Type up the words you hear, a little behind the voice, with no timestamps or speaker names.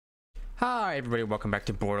Hi everybody, welcome back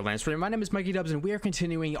to Borderlands. My name is Mikey Dubs and we are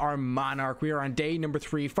continuing our Monarch. We are on day number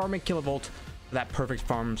 3, farming kilovolt for that perfect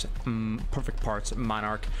parts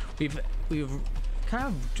Monarch. We've kind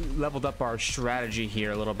of leveled up our strategy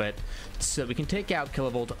here a little bit so we can take out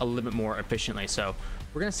kilovolt a little bit more efficiently. So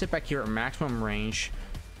we're gonna sit back here at maximum range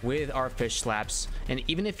with our fish slaps, and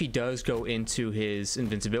even if he does go into his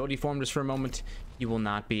invincibility form just for a moment, he will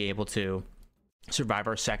not be able to survive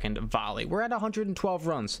our second volley. We're at 112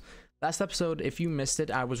 runs. Last episode, if you missed it,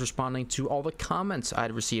 I was responding to all the comments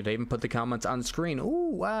I'd received. I even put the comments on the screen. Oh,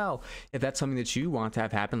 wow. If that's something that you want to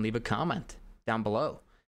have happen, leave a comment down below.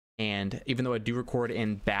 And even though I do record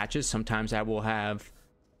in batches, sometimes I will have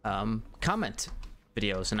comment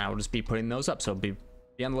videos, and I will just be putting those up. So be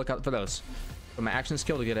on the lookout for those. So my action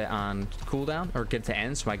skill to get it on cooldown, or get it to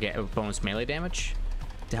end, so I get a bonus melee damage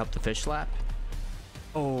to help the fish slap.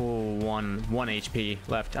 Oh, one HP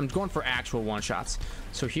left. I'm going for actual one-shots.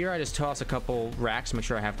 So here I just toss a couple racks, make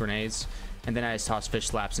sure I have grenades, and then I just toss fish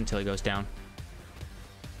slaps until he goes down.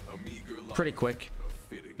 Pretty quick.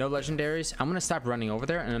 No legendaries. I'm going to stop running over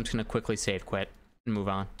there, and I'm just going to quickly save quit and move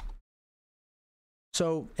on.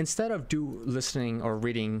 So instead of listening or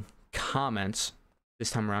reading comments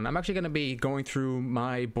this time around, I'm actually going to be going through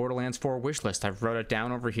my Borderlands 4 wish list. I've wrote it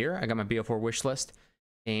down over here. I got my BO4 wish list,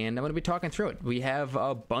 and I'm going to be talking through it. We have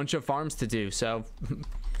a bunch of farms to do, so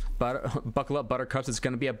buckle up, buttercups. It's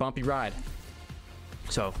going to be a bumpy ride.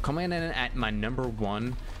 So coming in at my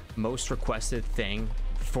 #1 most requested thing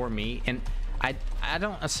for me, and I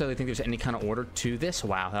don't necessarily think there's any kind of order to this.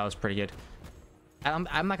 Wow, that was pretty good. I'm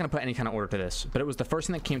not going to put any kind of order to this, but it was the first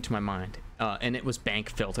thing that came to my mind, and it was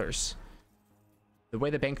bank filters. The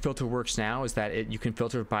way the bank filter works now is that you can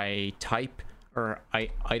filter by type or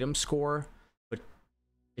item score, but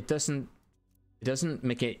it doesn't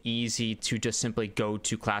make it easy to just simply go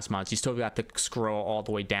to class mods. You still got to scroll all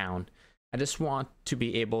the way down. I just want to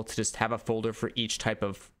be able to just have a folder for each type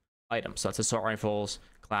of item. So that's assault rifles,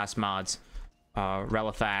 class mods,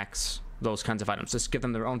 relifax, those kinds of items. Just give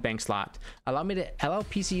them their own bank slot. Allow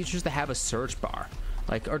PC users to have a search bar,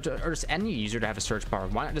 or just any user to have a search bar.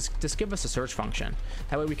 Why not just give us a search function?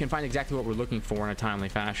 That way we can find exactly what we're looking for in a timely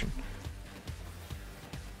fashion.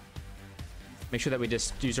 Make sure that we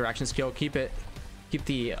just use our action skill. Keep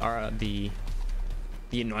the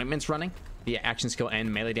anointments running, the action skill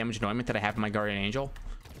and melee damage anointment that I have in my guardian angel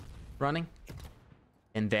running,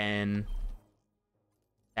 and then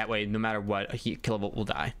that way, no matter what, a kilovolt will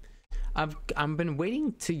die. I've been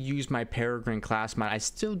waiting to use my Peregrine class mod. I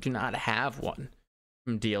still do not have one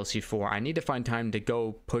from DLC 4. I need to find time to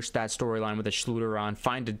go push that storyline with a Schluter on,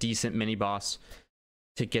 find a decent mini boss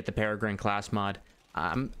to get the Peregrine class mod.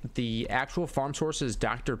 The actual farm source is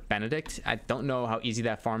Dr. Benedict. I don't know how easy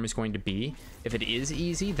that farm is going to be. If it is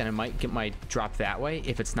easy, then I might get my drop that way.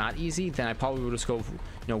 If it's not easy, then I probably will just go,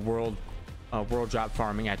 world drop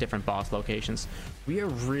farming at different boss locations. We are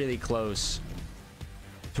really close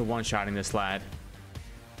to one-shotting this lad.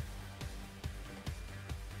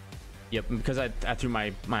 Yep, because I threw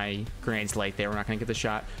my grenades late there. We're not going to get the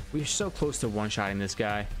shot. We're so close to one-shotting this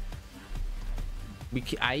guy.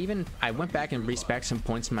 I went back and respec'd some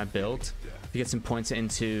points in my build to get some points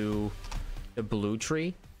into the blue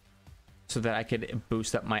tree so that I could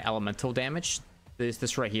boost up my elemental damage.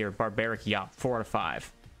 This right here, barbaric, yup, 4 out of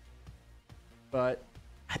 5. But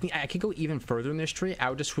I think I could go even further in this tree. I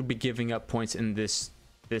would be giving up points in this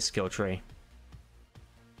skill tree,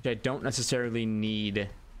 which I don't necessarily need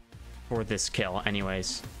for this kill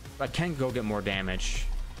anyways. But I can go get more damage.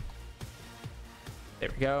 There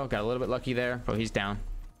we go. Got a little bit lucky there, but he's down.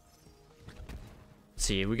 Let's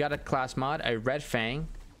see. We got a class mod, a Red Fang.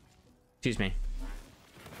 Excuse me.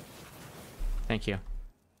 Thank you.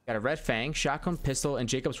 Got a Red Fang, shotgun, pistol, and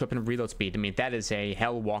Jacob's weapon reload speed. I mean, that is a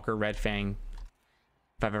Hell Walker Red Fang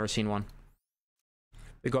if I've ever seen one.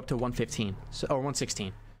 They go up to 115, or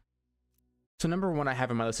 116. So #1 I have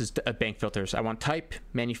on my list is bank filters. I want type,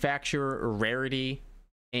 manufacturer, rarity,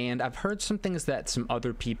 and I've heard some things that some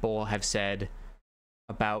other people have said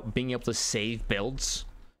about being able to save builds,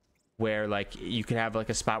 where like you could have like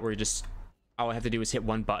a spot where you just all I have to do is hit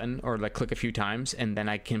one button or like click a few times, and then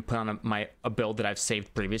I can put on a build that I've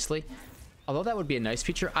saved previously. Although that would be a nice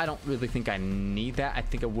feature, I don't really think I need that. I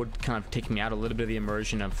think it would kind of take me out a little bit of the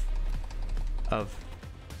immersion of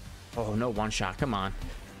oh no, one shot, come on.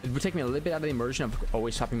 It would take me a little bit out of the immersion of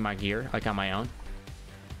always swapping my gear like on my own.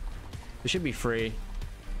 It should be free.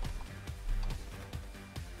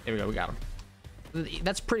 There we go, we got him.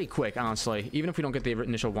 That's pretty quick, honestly, even if we don't get the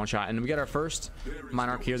initial one shot. And we got our first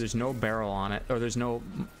Monarch here. There's no barrel on it, or there's no...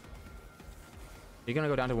 You're gonna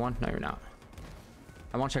go down to 1? No, you're not.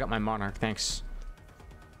 I want to check out my Monarch, thanks.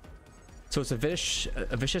 So it's a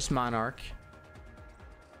vicious monarch.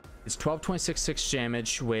 It's 12.26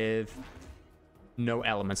 damage with no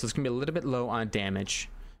elements. So it's gonna be a little bit low on damage.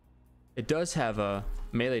 It does have a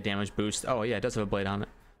melee damage boost. Oh yeah, it does have a blade on it.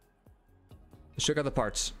 Let's check out the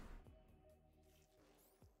parts.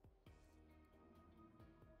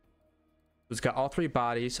 It's got all 3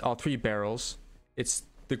 bodies, all 3 barrels. It's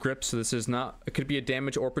the grip, so this is not, it could be a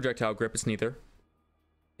damage or projectile grip. It's neither.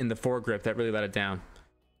 In the foregrip that really let it down.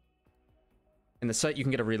 In the sight, you can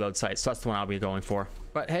get a reload sight, so that's the one I'll be going for.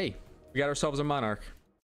 But hey, we got ourselves a monarch.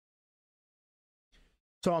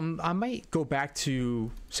 So I might go back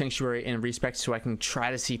to Sanctuary and Respect so I can try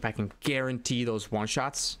to see if I can guarantee those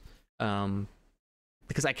one-shots.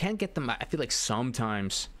 Because I can get them, I feel like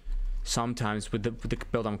sometimes with the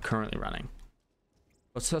build I'm currently running.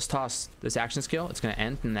 Let's just toss this action skill. It's going to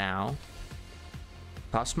end now.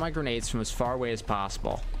 Toss my grenades from as far away as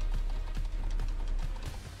possible.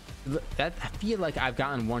 That, I feel like I've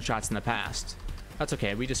gotten one-shots in the past. That's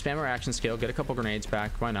okay. We just spam our action skill, get a couple grenades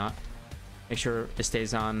back. Why not? Make sure it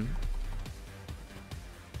stays on.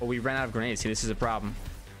 Well, we ran out of grenades. See, this is a problem.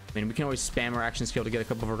 I mean, we can always spam our action skill to get a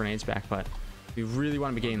couple of our grenades back, but we really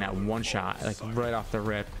want to be getting that one shot, like right off the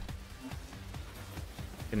rip.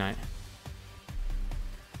 Good night.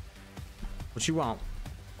 What you want?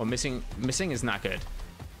 Well, missing is not good.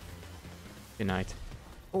 Good night.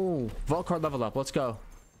 Oh, vault card level up. Let's go.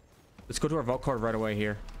 Let's go to our vault card right away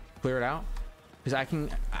here. Clear it out. Because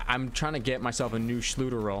I'm trying to get myself a new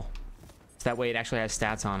Schluter roll. So that way it actually has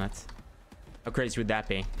stats on it. How crazy would that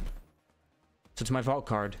be? So it's my vault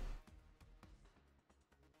card.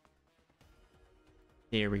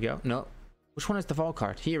 Here we go. No. Which one is the vault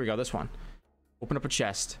card? Here we go. This one. Open up a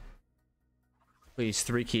chest. Please.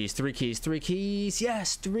 3 keys. 3 keys. 3 keys.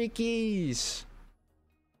 Yes. 3 keys.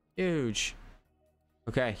 Huge.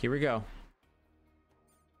 Okay. Here we go.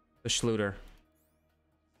 The Schluter.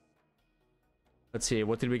 Let's see.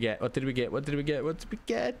 What did we get? What did we get? What did we get? What did we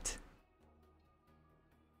get?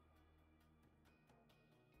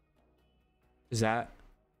 Is that...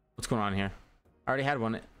 What's going on here? I already had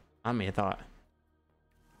one on me, I thought.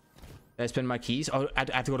 Did I spend my keys? Oh, I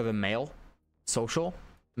have to go to the mail? Social?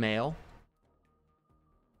 Mail?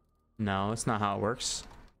 No, that's not how it works.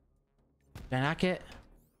 Did I not get...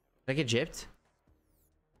 Did I get gypped? I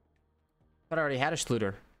thought I already had a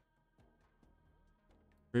Schluter.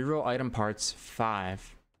 Reroll item parts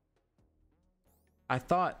 5. I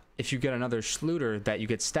thought if you get another Schluter that you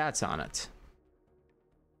get stats on it.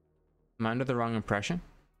 Am I under the wrong impression?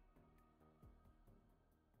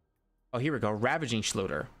 Oh, here we go. Ravaging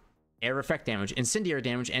Schluter. Air effect damage, incendiary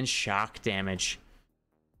damage, and shock damage.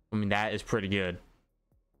 I mean, that is pretty good.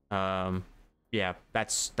 Yeah,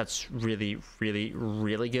 that's really, really,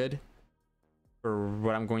 really good for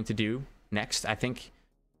what I'm going to do next. I think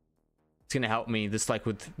it's gonna help me, just like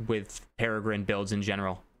with Peregrine builds in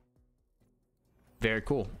general. Very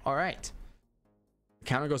cool. All right, the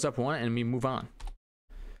counter goes up 1 and we move on.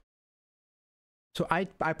 So I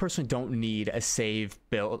personally don't need a save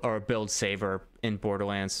build or a build saver in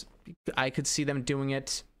Borderlands. I could see them doing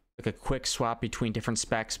it like a quick swap between different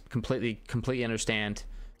specs. Completely understand.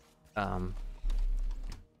 But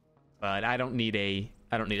I don't need a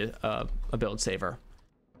build saver.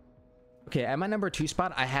 Okay, at my number 2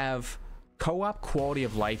 spot, I have co-op quality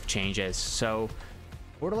of life changes. So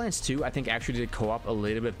Borderlands 2, I think, actually did co-op a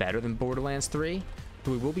little bit better than Borderlands 3.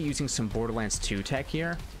 So we will be using some Borderlands 2 tech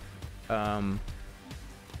here.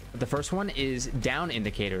 The first one is down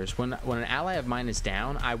indicators. When an ally of mine is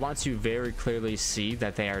down, I want to very clearly see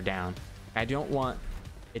that they are down. I don't want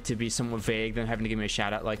it to be somewhat vague, them having to give me a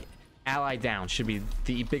shout out. Like, ally down should be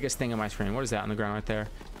the biggest thing on my screen. What is that on the ground right there?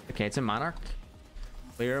 Okay, it's a monarch.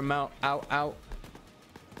 Clear him out. Out.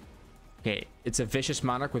 Okay, it's a vicious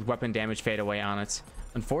monarch with weapon damage fade away on it.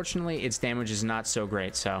 Unfortunately, its damage is not so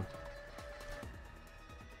great, so.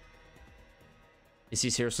 Is he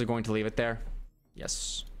seriously going to leave it there?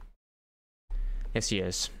 Yes. Yes, he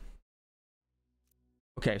is.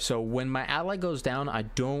 Okay, so when my ally goes down, I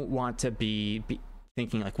don't want to be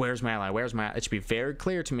thinking like, where's my ally? Where's my ally? It should be very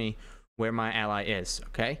clear to me where my ally is,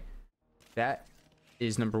 okay? That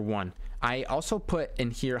is number 1. I also put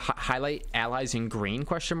in here, highlight allies in green,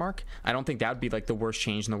 question mark. I don't think that would be like the worst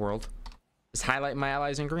change in the world. Just highlight my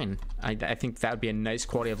allies in green. I think that would be a nice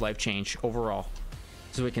quality of life change overall.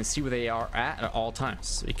 So we can see where they are at all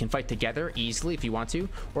times. You can fight together easily if you want to,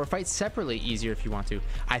 or fight separately easier if you want to.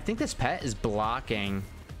 I think this pet is blocking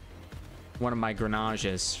one of my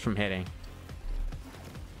grenages from hitting.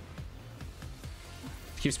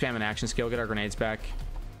 Keep spamming action skill, get our grenades back.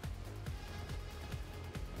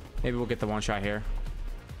 Maybe we'll get the one shot here.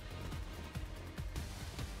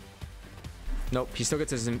 Nope, he still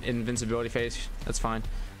gets his invincibility phase. That's fine.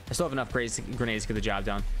 I still have enough grenades to get the job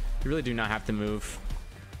done. You really do not have to move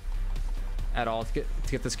at all to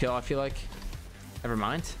get this kill, I feel like. Never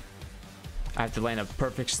mind. I have to land a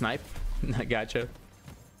perfect snipe. I gotcha.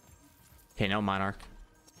 Okay, no Monarch.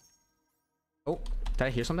 Oh, did I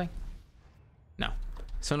hear something? No.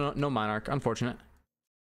 So no Monarch, unfortunate.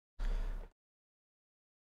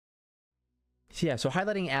 So yeah, so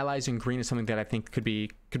highlighting allies in green is something that I think could be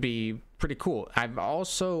pretty cool. I've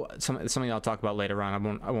also something I'll talk about later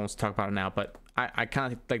on. I won't talk about it now, but I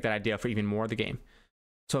kind of like that idea for even more of the game.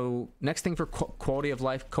 So next thing for quality of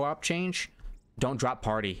life co-op change, don't drop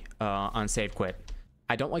party on save quit.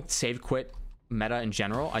 I don't like save quit meta in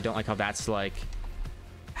general. I don't like how that's like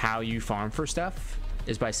how you farm for stuff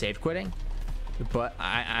is by save quitting, but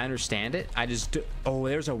I understand it. I just oh,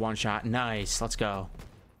 there's a one shot. Nice, let's go.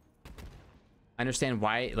 I understand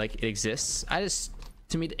why like it exists.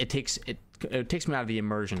 To me it takes me out of the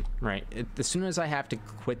immersion, right? As soon as I have to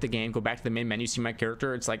quit the game, go back to the main menu, see my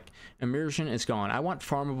character, it's like immersion is gone. I want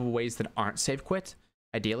farmable ways that aren't save quit,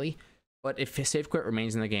 ideally. But if save quit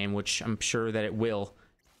remains in the game, which I'm sure that it will,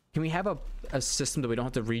 can we have a system that we don't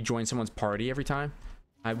have to rejoin someone's party every time?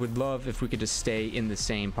 I would love if we could just stay in the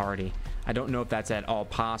same party. I don't know if that's at all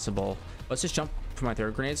possible. Let's just jump for my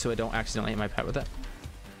third grenade so I don't accidentally hit my pet with it.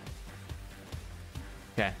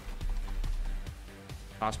 Okay.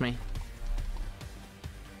 Toss me.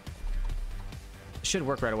 It should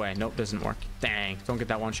work right away. Nope, doesn't work. Dang, don't get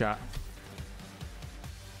that one shot.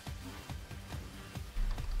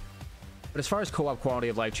 But as far as co-op quality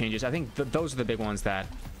of life changes, I think those are the big ones that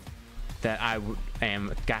I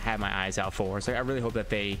have my eyes out for. So I really hope that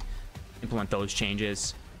they implement those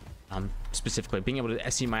changes. Specifically, being able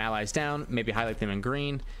to see my allies down, maybe highlight them in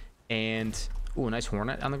green, and ooh, a nice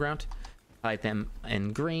hornet on the ground. Highlight them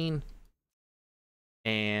in green,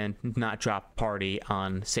 and not drop party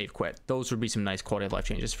on save quit. Those would be some nice quality of life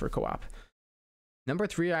changes for co-op. Number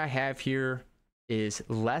 3 I have here is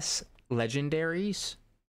less legendaries,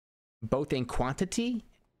 both in quantity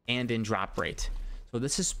and in drop rate. So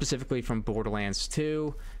this is specifically from Borderlands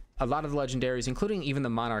 2. A lot of the legendaries, including even the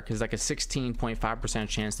Monarch, is like a 16.5%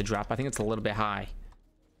 chance to drop. I think it's a little bit high.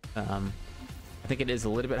 I think it is a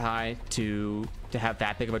little bit high to have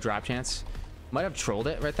that big of a drop chance. Might have trolled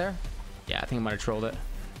it right there. Yeah, I think I might have trolled it.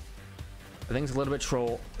 I think it's a little bit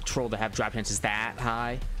troll to have drop chances that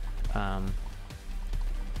high.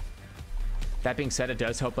 That being said, it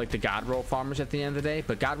does help like the Godroll farmers at the end of the day,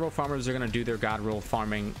 but Godroll farmers are going to do their Godroll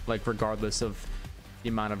farming like regardless of the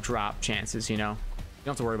amount of drop chances, you know? You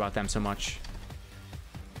don't have to worry about them so much.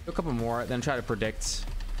 Do a couple more, then try to predict.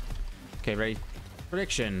 Okay, ready?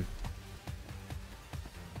 Prediction.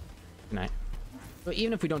 Good night. But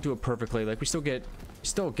even if we don't do it perfectly, like we still get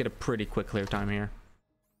a pretty quick clear time here.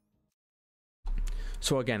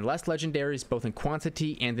 So again, less legendaries both in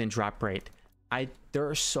quantity and in drop rate. There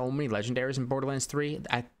are so many legendaries in Borderlands 3.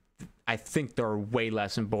 I think there are way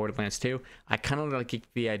less in Borderlands 2. I kind of like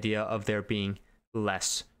the idea of there being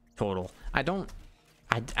less total. I don't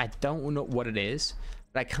know what it is,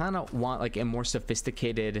 but I kind of want like a more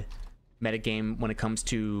sophisticated metagame when it comes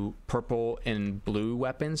to purple and blue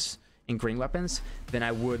weapons and green weapons than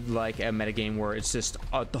I would like a metagame where it's just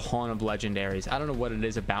a ton of legendaries. I don't know what it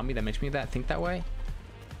is about me that makes me think that way,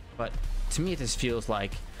 but to me it just feels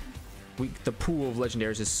like the pool of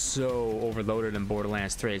legendaries is so overloaded in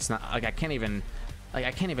Borderlands 3. It's not like I can't even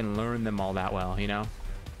learn them all that well, you know?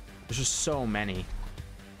 There's just so many.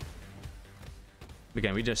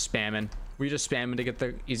 Again, we just spamming to get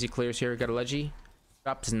the easy clears here. Got a leggy.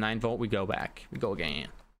 Drops 9 volt. We go back. We go again.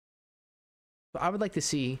 So I would like to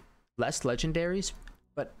see less legendaries,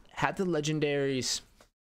 but have the legendaries.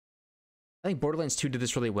 I think Borderlands 2 did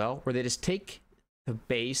this really well, where they just take the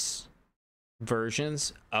base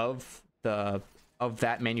versions of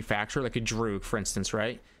that manufacturer, like a Droog, for instance,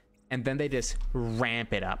 right? And then they just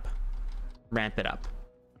ramp it up.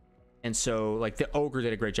 And so like the Ogre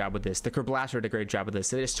did a great job with this, the Kerblaster did a great job with this.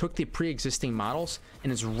 They just took the pre-existing models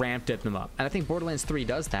and just ramped them up, and I think Borderlands 3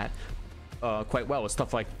 does that quite well with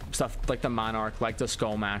stuff like the Monarch, like the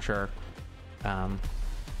Skullmasher.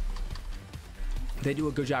 They do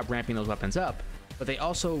a good job ramping those weapons up, but they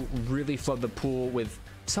also really flood the pool with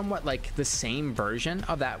somewhat like the same version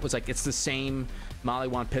of that. Was like it's the same Molly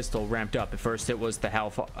Wand pistol ramped up. At first it was the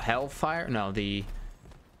Hellfire, no,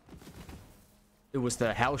 it was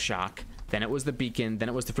the Hell Shock, then it was the Beacon, then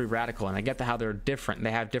it was the Free Radical. And I get how they're different,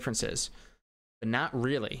 they have differences, but not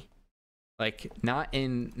really, like not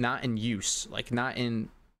in use, like not in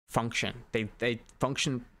function. They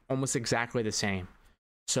function almost exactly the same.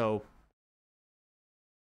 So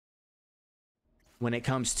when it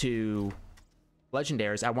comes to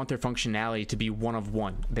legendaries, I want their functionality to be one of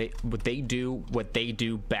one. They do what they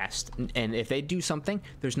do best, and if they do something,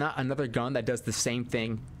 there's not another gun that does the same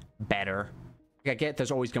thing better. Like, I get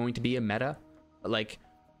there's always going to be a meta, but like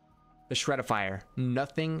the Shredifier,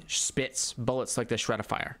 nothing spits bullets like the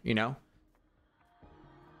Shredifier, you know.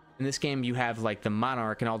 In this game, you have like the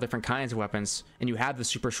Monarch and all different kinds of weapons, and you have the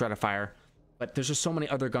Super Shredifier, but there's just so many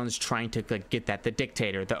other guns trying to like get that. The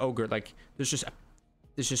Dictator, the Ogre, like there's just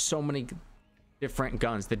so many different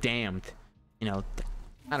guns. The Damned, you know,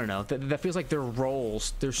 I don't know. That feels like their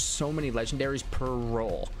roles. There's so many legendaries per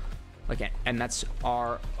role, like, and that's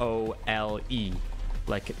ROLE,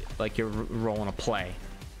 like you're rolling a play.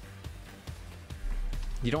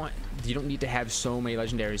 You don't need to have so many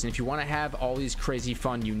legendaries, and if you want to have all these crazy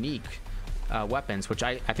fun unique weapons, which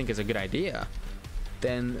I think is a good idea,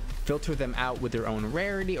 then filter them out with their own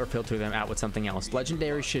rarity or filter them out with something else.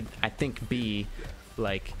 Legendary should, I think, be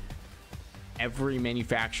like every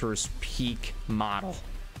manufacturer's peak model,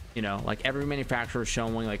 you know, like every manufacturer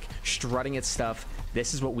showing, like, strutting its stuff.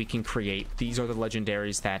 This is what we can create. These are the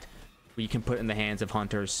legendaries that we can put in the hands of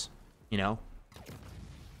hunters, you know.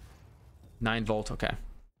 9 volt, okay.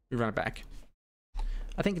 We run it back.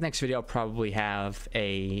 I think the next video I'll probably have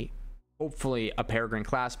hopefully a Peregrine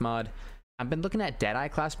class mod. I've been looking at Deadeye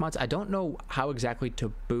class mods. I don't know how exactly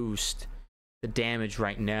to boost the damage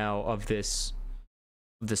right now of this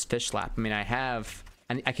fish slap. I mean,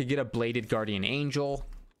 I could get a bladed guardian angel.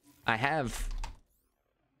 I have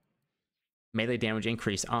melee damage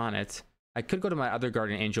increase on it. I could go to my other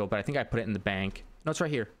guardian angel, but I think I put it in the bank. No, it's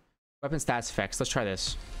right here. Weapon stats effects. Let's try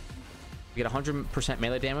this. We get 100%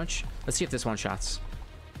 melee damage. Let's see if this one shots.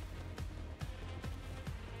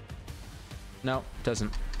 No, it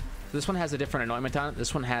doesn't. This one has a different anointment on it.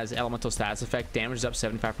 This one has elemental stats effect. Damage is up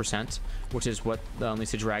 75%, which is what the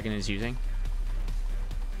Unleash the Dragon is using.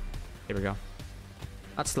 Here we go.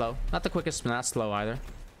 Not slow. Not the quickest, but not slow either.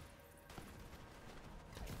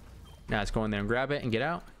 Now let's go in there and grab it and get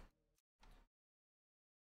out.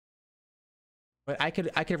 But I could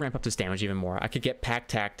ramp up this damage even more. I could get pack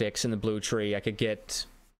tactics in the blue tree. I could get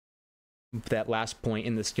that last point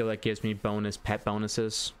in the skill that gives me pet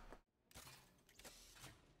bonuses.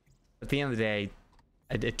 At the end of the day,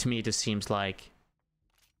 to me, it just seems like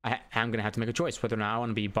I'm gonna have to make a choice whether or not I want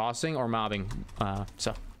to be bossing or mobbing. But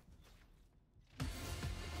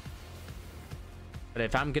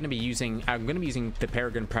if I'm gonna be using the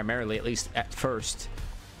Peregrine primarily, at least at first,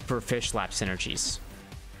 for fish slap synergies.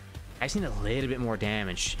 I just need a little bit more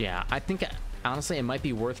damage. Yeah, I think honestly it might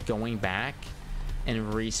be worth going back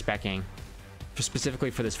and respecking specifically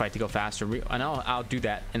for this fight to go faster. And I'll do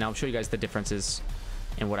that, and I'll show you guys the differences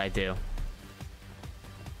in what I do.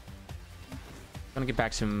 I'm gonna get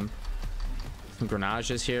back some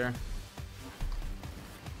grenages here.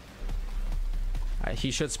 He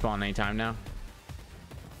should spawn anytime now.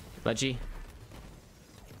 Leggy.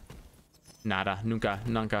 Nada, nunca,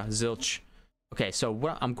 zilch. Okay,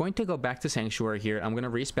 so I'm going to go back to Sanctuary here. I'm going to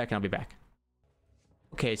respec and I'll be back.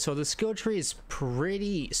 Okay, so the skill tree is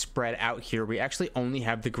pretty spread out here. We actually only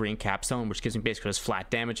have the green capstone, which gives me basically just flat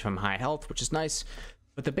damage if I'm high health, which is nice.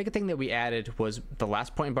 But the big thing that we added was the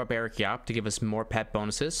last point in Barbaric Yop to give us more pet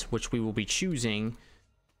bonuses, which we will be choosing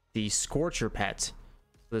the Scorcher pet.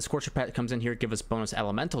 So the Scorcher pet comes in here, give us bonus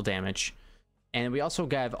elemental damage. And we also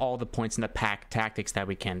have all the points in the pack tactics that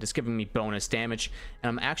we can, just giving me bonus damage. And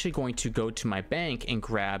I'm actually going to go to my bank and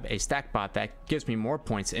grab a stack bot that gives me more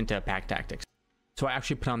points into pack tactics. So I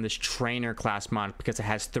actually put on this trainer class mod because it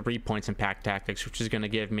has 3 points in pack tactics, which is going to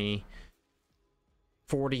give me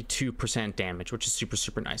 42% damage, which is super,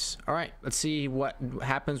 super nice. All right, let's see what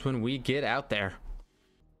happens when we get out there.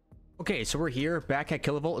 Okay, so we're here back at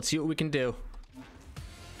Kilovolt. Let's see what we can do.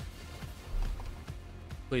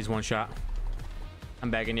 Please, one shot. I'm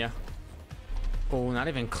begging you. Oh, not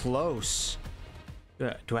even close.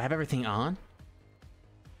 Do I have everything on?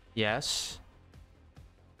 Yes.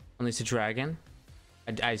 Unleash the Dragon.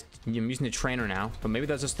 I'm using the trainer now, but maybe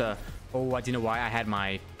that's just the... Oh, I didn't know why I had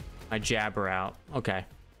my jabber out. Okay.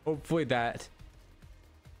 Hopefully the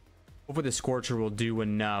Scorcher will do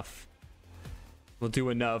enough.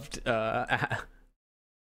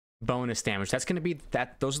 Bonus damage. That's going to be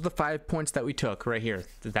that. Those are the 5 points that we took right here.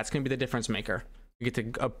 That's going to be the difference maker. We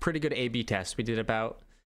get a pretty good A/B test. We did about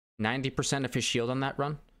 90% of his shield on that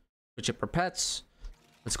run. Switch it for pets.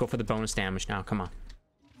 Let's go for the bonus damage now. Come on.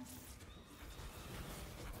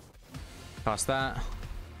 Toss that.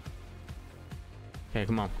 Okay,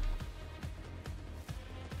 come on.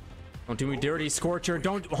 Don't do me dirty, Scorcher.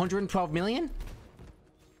 Don't. 112 million?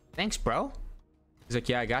 Thanks, bro. He's like,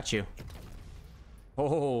 yeah, I got you.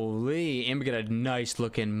 Holy, and we got a nice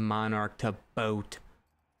looking Monarch to boat.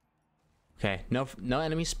 Okay, no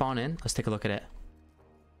enemies spawn in. Let's take a look at it.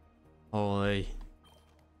 Holy.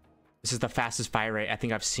 This is the fastest fire rate I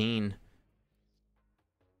think I've seen.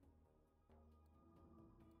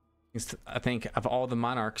 I think of all the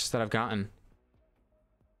Monarchs that I've gotten.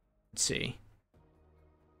 Let's see.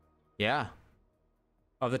 Yeah.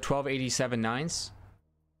 Of the 1287 9s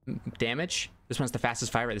damage, this one's the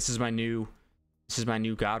fastest fire rate. This is my new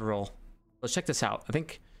Godroll. Let's check this out. I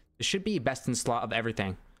think this should be best in slot of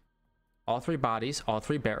everything. All 3 bodies, all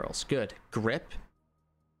 3 barrels. Good. Grip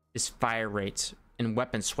is fire rate and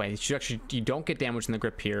weapon sway. You don't get damage in the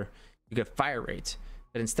grip here. You get fire rate,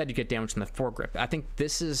 but instead you get damage in the foregrip. I think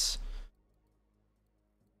this is,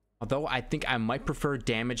 although I think I might prefer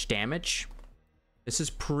damage. This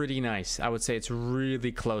is pretty nice. I would say it's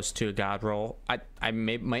really close to a Godroll. I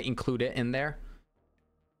might include it in there,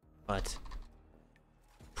 but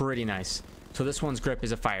pretty nice. So this one's grip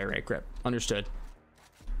is a fire rate grip. Understood.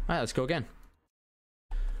 All right, let's go again.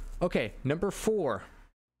 Okay, number 4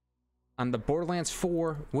 on the Borderlands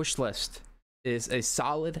 4 wish list is a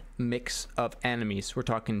solid mix of enemies. We're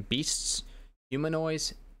talking beasts,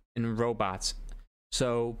 humanoids, and robots.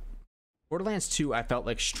 So Borderlands 2, I felt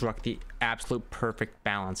like struck the absolute perfect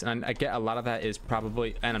balance, and I get a lot of that is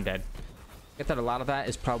probably, and I'm dead. I get that a lot of that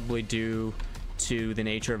is probably due to the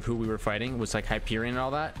nature of who we were fighting. It was like Hyperion and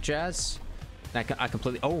all that jazz. And I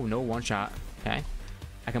completely, oh no, one shot. Okay,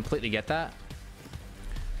 I completely get that.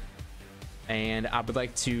 And I would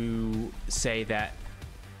like to say that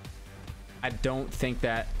I don't think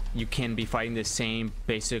that you can be fighting the same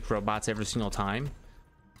basic robots every single time.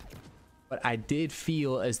 But I did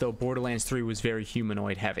feel as though Borderlands 3 was very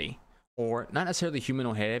humanoid heavy. Or not necessarily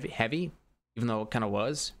humanoid heavy, even though it kind of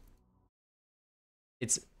was.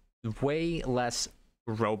 It's way less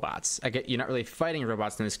robots. I get you're not really fighting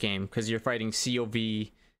robots in this game because you're fighting COV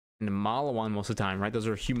and Malawan most of the time, right? Those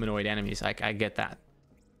are humanoid enemies. I get that.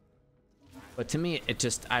 But to me, it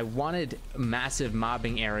just, I wanted massive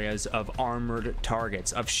mobbing areas of armored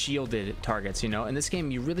targets, of shielded targets, you know? In this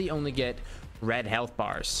game, you really only get red health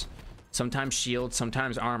bars. Sometimes shield,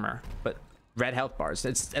 sometimes armor, but red health bars.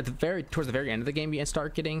 It's at the towards the very end of the game, you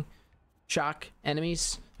start getting shock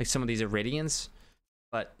enemies, like some of these Iridians,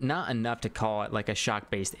 but not enough to call it like a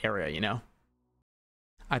shock-based area, you know?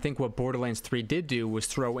 I think what Borderlands 3 did do was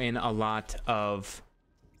throw in a lot of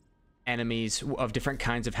enemies of different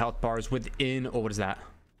kinds of health bars within, oh, what is that?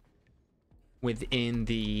 Within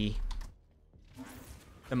the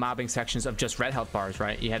mobbing sections of just red health bars,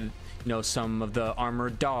 right? You had, you know, some of the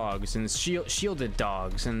armored dogs and shielded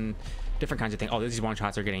dogs and different kinds of things. Oh, these one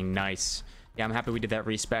shots are getting nice. Yeah, I'm happy we did that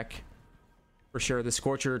respec for sure. The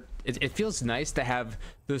Scorcher, it feels nice to have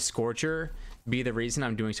the Scorcher be the reason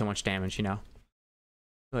I'm doing so much damage, you know?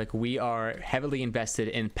 Like, we are heavily invested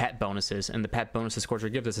in pet bonuses, and the pet bonuses Scorcher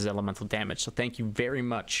gives us is elemental damage. So thank you very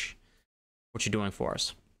much for what you're doing for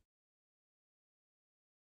us.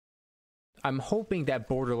 I'm hoping that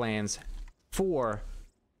Borderlands 4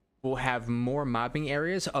 will have more mobbing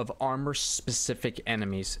areas of armor-specific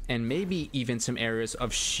enemies, and maybe even some areas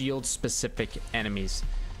of shield-specific enemies,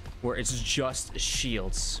 where it's just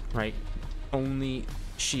shields, right? Only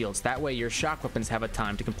shields. That way your shock weapons have a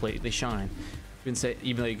time to completely shine. Even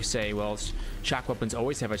though you could say, well, shock weapons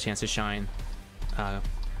always have a chance to shine. A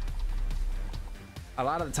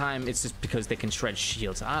lot of the time, it's just because they can shred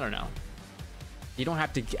shields. I don't know. You don't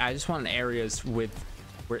have to. I just want areas where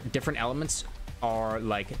different elements are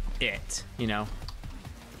like it, you know.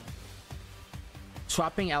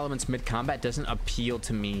 Swapping elements mid-combat doesn't appeal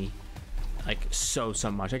to me like so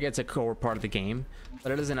much. I guess it's a core part of the game,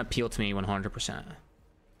 but it doesn't appeal to me 100%.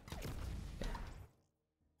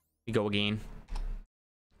 We go again.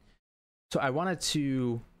 So I wanted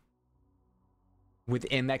to,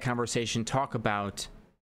 within that conversation, talk about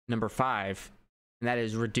number 5, and that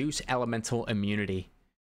is reduce elemental immunity.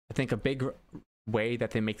 I think a big way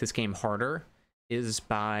that they make this game harder is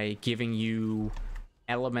by giving you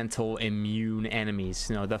elemental immune enemies.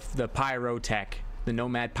 You know, the pyrotech, the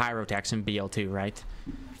nomad pyrotechs in BL2, right?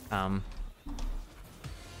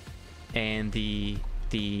 And the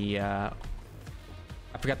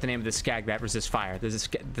I forgot the name of the skag that resists fire. There's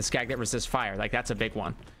the skag that resists fire. Like, that's a big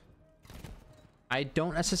one. I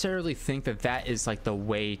don't necessarily think that that is like the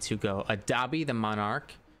way to go. A Dobby the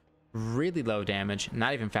Monarch, really low damage,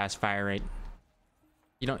 not even fast fire rate.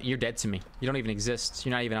 You're dead to me. You don't even exist.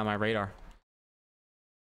 You're not even on my radar.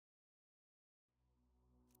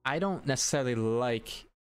 I don't necessarily like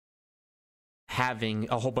having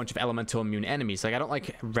a whole bunch of elemental immune enemies. Like, I don't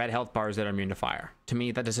like red health bars that are immune to fire. To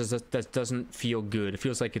me, that doesn't feel good. It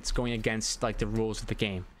feels like it's going against like the rules of the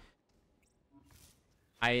game.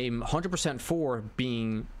 I'm 100% for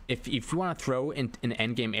being, if you want to throw in an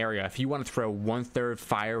endgame area, if you want to throw 1/3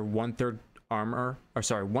 fire, 1/3 armor, or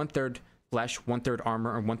sorry, 1/3 flesh, 1/3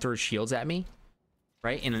 armor, or 1/3 shields at me,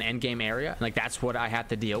 right, in an endgame area, like that's what I have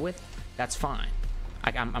to deal with, that's fine.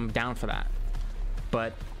 I'm down for that.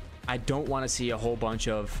 But I don't want to see a whole bunch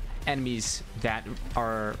of enemies that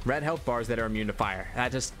are red health bars that are immune to fire.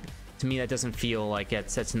 That just, to me, that doesn't feel like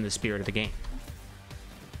it's in the spirit of the game.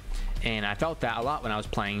 And I felt that a lot when I was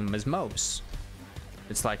playing as Mose.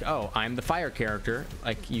 It's like, oh, I'm the fire character.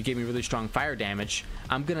 Like, you gave me really strong fire damage.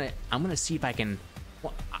 I'm gonna see if I can.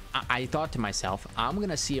 Well, I thought to myself, I'm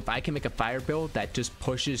gonna see if I can make a fire build that just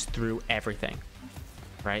pushes through everything,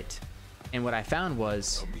 right? And what I found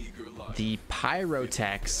was the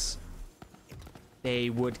pyrotechs, they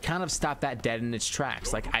would kind of stop that dead in its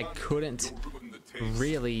tracks. Like, I couldn't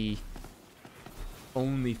really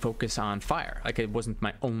only focus on fire. Like, it wasn't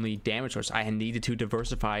my only damage source. I needed to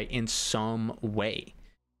diversify in some way.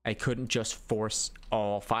 I couldn't just force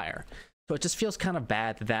all fire. So it just feels kind of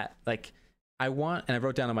bad that, like, I want, and I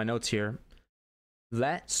wrote down in my notes here,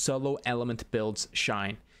 let solo element builds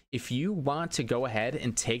shine. If you want to go ahead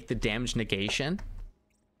and take the damage negation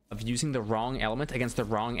of using the wrong element against the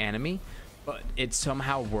wrong enemy, but it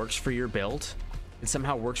somehow works for your build, it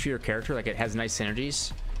somehow works for your character, like it has nice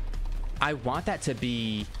synergies, I want that to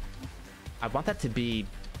be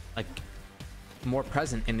like more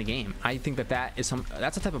present in the game. I think that's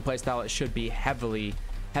a type of playstyle that should be heavily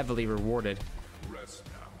rewarded. Rest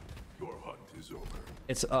now. Your hunt is over.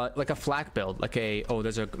 It's like a flak build, like a, oh,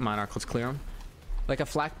 there's a monarch, let's clear him. Like a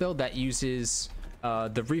flak build that uses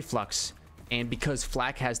the reflux, and because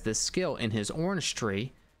flak has this skill in his orange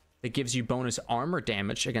tree that gives you bonus armor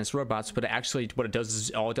damage against robots, but actually what it does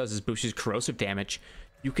is, all it does is boost his corrosive damage.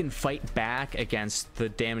 You can fight back against the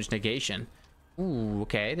damage negation. Ooh,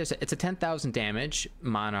 okay. It's a 10,000 damage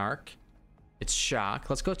monarch. It's shock.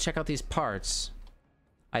 Let's go check out these parts.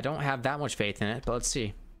 I don't have that much faith in it, but let's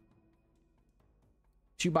see.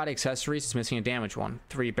 2 body accessories. It's missing a damage one.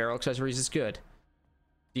 3 barrel accessories is good.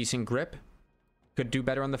 Decent grip. Could do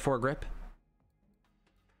better on the foregrip.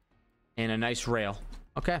 And a nice rail.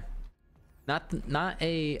 Okay. Not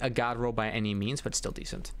a Godroll by any means, but still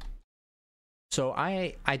decent. So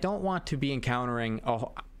I don't want to be encountering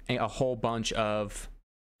a whole bunch of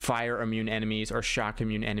fire immune enemies or shock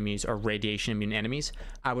immune enemies or radiation immune enemies.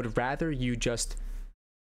 I would rather you just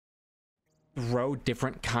throw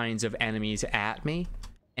different kinds of enemies at me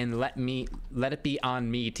and let it be on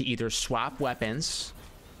me to either swap weapons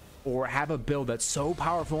or have a build that's so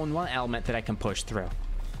powerful in one element that I can push through.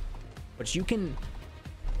 But you can,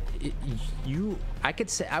 I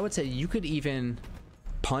would say you could even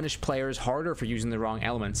punish players harder for using the wrong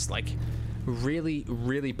elements. Like,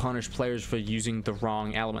 really punish players for using the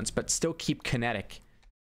wrong elements, but still keep kinetic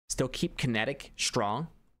strong,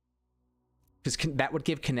 because that would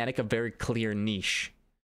give kinetic a very clear niche.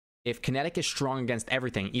 If kinetic is strong against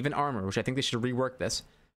everything, even armor, which I think they should rework this,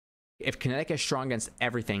 if kinetic is strong against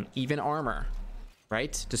everything, even armor,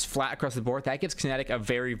 right, just flat across the board, that gives kinetic a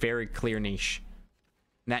very clear niche.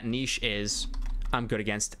 And that niche is, I'm good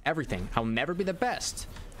against everything. I'll never be the best,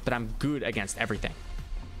 but I'm good against everything.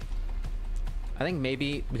 I think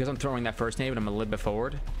maybe because I'm throwing that first nade and I'm a little bit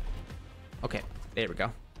forward. Okay, there we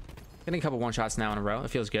go. Getting a couple one shots now in a row. It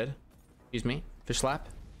feels good. Excuse me. Fish slap.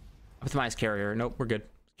 Optimized carrier. Nope, we're good.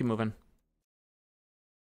 Keep moving.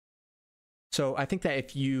 So I think that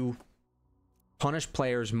if you punish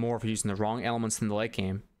players more for using the wrong elements in the late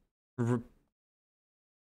game,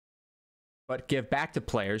 but give back to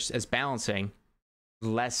players as balancing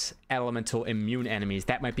less elemental immune enemies,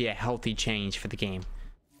 that might be a healthy change for the game,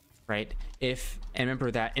 right? And remember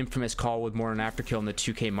that infamous call with Modern Afterkill in the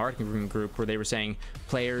 2K marketing group where they were saying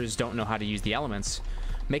players don't know how to use the elements.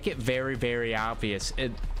 Make it very obvious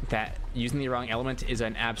that using the wrong element is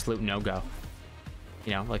an absolute no-go.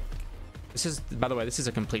 You know, like, this is, by the way, this is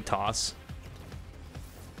a complete toss.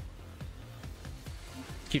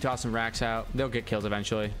 Keep tossing racks out. They'll get kills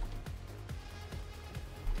eventually.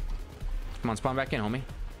 Come on, spawn back in, homie.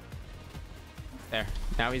 There.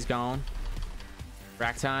 Now he's gone.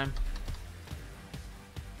 Rack time.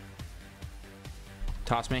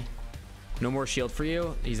 Toss me. No more shield for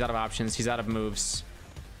you. He's out of options. He's out of moves.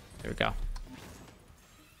 There we go.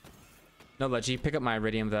 No Leggy. Pick up my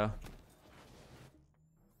Iridium, though.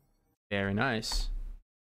 Very nice.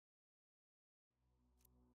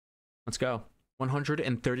 Let's go.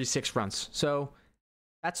 136 runs. So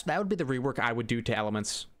that would be the rework I would do to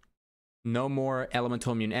elements. No more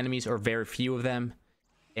elemental immune enemies, or very few of them.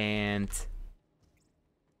 And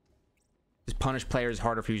just punish players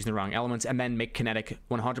harder for using the wrong elements, and then make kinetic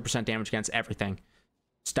 100% damage against everything.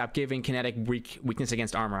 Stop giving kinetic weakness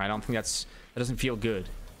against armor. I don't think that doesn't feel good.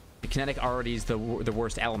 The kinetic already is the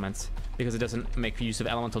worst element because it doesn't make use of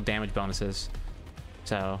elemental damage bonuses.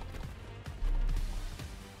 So,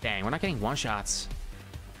 dang, we're not getting one shots.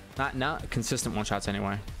 Not consistent one shots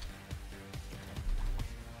anyway.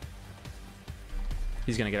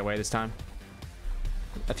 He's gonna get away this time.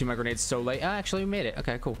 I threw my grenades so late. Oh, actually, we made it.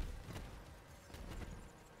 Okay, cool.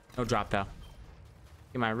 No drop though.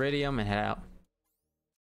 Get my iridium and head out.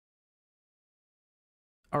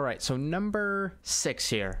 All right, so number 6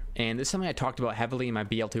 here, and this is something I talked about heavily in my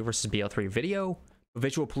BL2 versus BL3 video: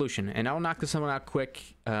 visual pollution. And I'll knock this one out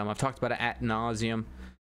quick. I've talked about it ad nauseum,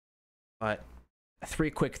 but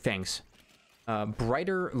 3 quick things.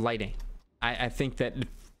 Brighter lighting. I think that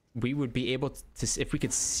we would be able to, if we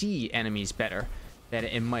could see enemies better, that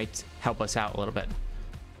it might help us out a little bit.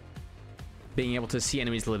 Being able to see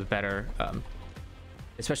enemies a little bit better,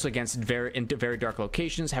 especially against very dark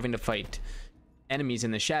locations, having to fight enemies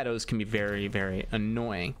in the shadows can be very, very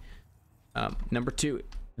annoying. Number two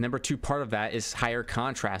part of that is higher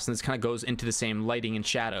contrast, and this kind of goes into the same lighting and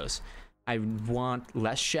shadows. I want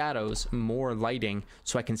less shadows, more lighting,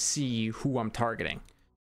 so I can see who I'm targeting.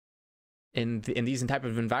 In these type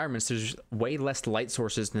of environments, there's way less light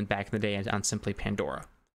sources than back in the day on simply Pandora.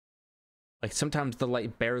 Like, sometimes the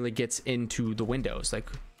light barely gets into the windows. Like,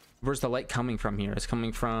 where's the light coming from here? It's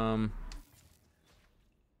coming from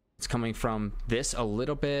this a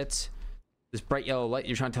little bit. This bright yellow light,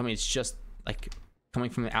 you're trying to tell me it's just like coming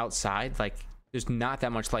from the outside? Like, there's not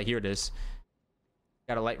that much light. Here it is.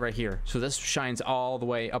 Got a light right here. So this shines all the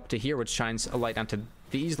way up to here, which shines a light onto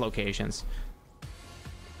these locations.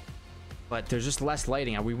 But there's just less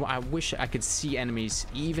lighting. I wish I could see enemies,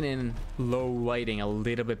 even in low lighting, a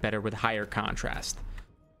little bit better with higher contrast.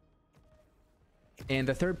 And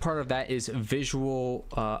the third part of that is visual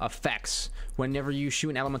effects. Whenever you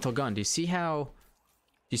shoot an elemental gun, do you see how,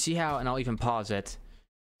 and I'll even pause it,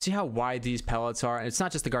 see how wide these pellets are? And it's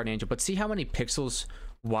not just the Guardian Angel, but see how many pixels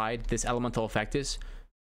wide this elemental effect is?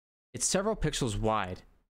 It's several pixels wide.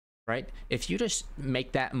 Right? If you just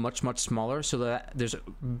make that much smaller so that there's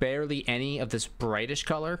barely any of this brightish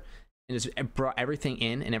color and just brought everything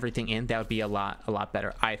in, that would be a lot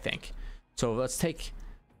better, I think. So let's take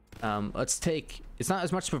it's not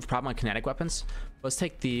as much of a problem on kinetic weapons. Let's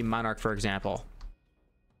take the Monarch, for example.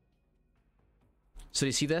 So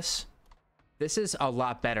you see this? This is a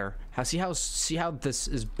lot better. See how this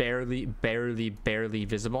is barely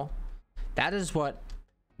visible? That is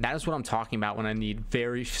what I'm talking about when I need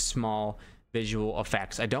very small visual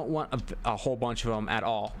effects. I don't want a whole bunch of them at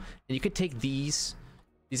all. And you could take these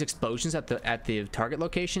explosions at the target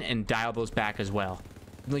location and dial those back as well.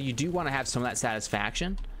 Though you do want to have some of that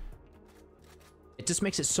satisfaction, it just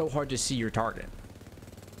makes it so hard to see your target.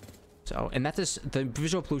 So, and that's just, the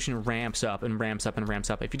visual pollution ramps up and ramps up and ramps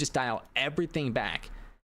up. If you just dial everything back,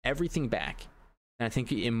 and I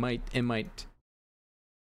think it might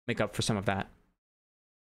make up for some of that.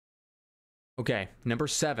 Okay, number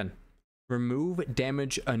 7, remove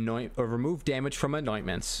damage from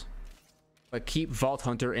anointments, but keep Vault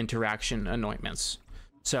Hunter interaction anointments.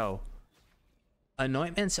 So,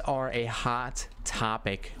 anointments are a hot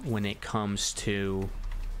topic when it comes to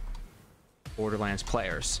Borderlands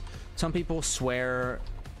players. Some people swear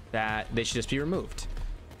that they should just be removed,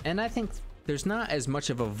 and I think there's not as much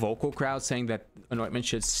of a vocal crowd saying that anointments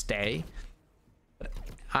should stay.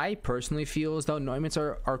 I personally feel as though anointments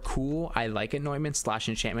are cool. I like anointments /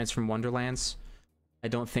 enchantments from Wonderlands. I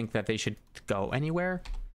don't think that they should go anywhere.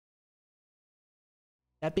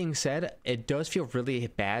 That being said, it does feel really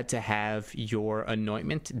bad to have your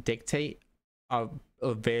anointment dictate a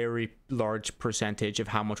very large percentage of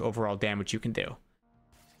how much overall damage you can do.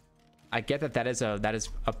 I get that that is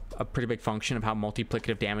a pretty big function of how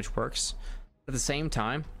multiplicative damage works. At the same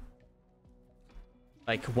time,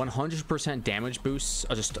 like 100% damage boosts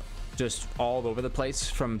are just all over the place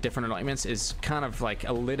from different anointments is kind of like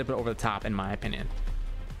a little bit over the top in my opinion.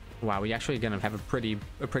 Wow, we actually gonna have a pretty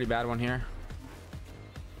bad one here.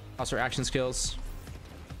 Also, action skills.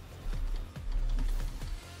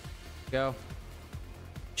 Go.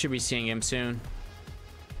 Should be seeing him soon.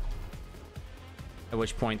 At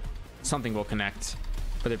which point something will connect,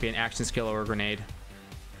 whether it be an action skill or a grenade.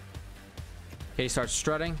 Okay, he starts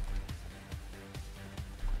strutting.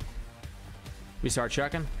 We start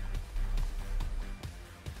chucking.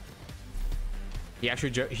 He actually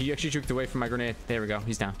juked away from my grenade. There we go.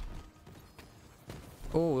 He's down.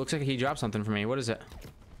 Oh, looks like he dropped something for me. What is it?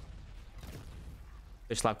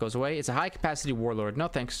 Fish slap goes away. It's a high capacity warlord. No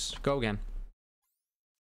thanks. Go again.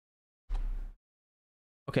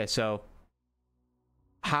 Okay, so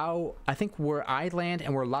how I think where I land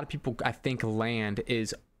and where a lot of people I think land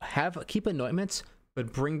is keep anointments,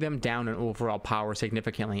 but bring them down in overall power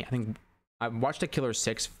significantly. I think I watched a Killer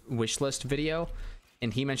 6 wishlist video,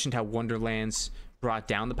 and he mentioned how Wonderlands brought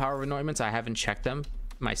down the power of anointments. I haven't checked them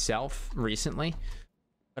myself recently,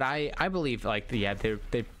 but I believe like yeah,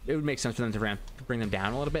 it would make sense for them to bring them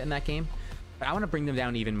down a little bit in that game. But I want to bring them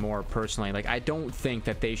down even more personally. Like I don't think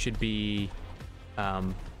that they should be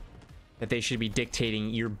dictating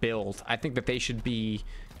your build. I think that they should be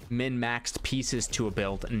min-maxed pieces to a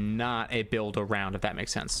build, not a build around, if that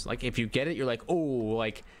makes sense. Like if you get it, you're like, oh,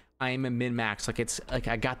 like I am a min-max, like it's like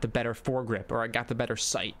I got the better foregrip or I got the better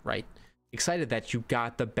sight, right? Excited that you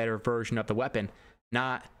got the better version of the weapon,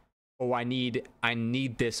 not oh I need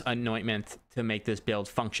this anointment to make this build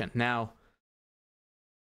function. Now,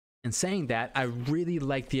 in saying that, I really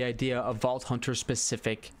like the idea of Vault Hunter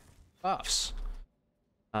specific buffs.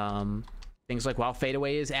 Things like while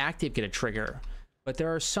fadeaway is active get a trigger, but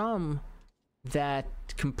there are some that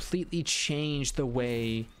completely change the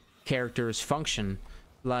way characters function.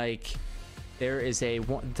 Like there is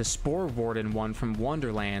the Spore Warden one from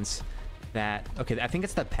Wonderlands that, okay, I think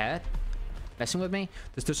it's the pet messing with me.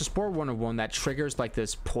 There's a Spore Warden one that triggers like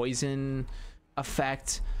this poison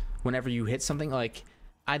effect whenever you hit something. Like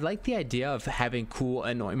I like the idea of having cool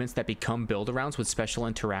anointments that become build-arounds with special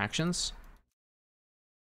interactions.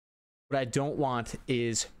 What I don't want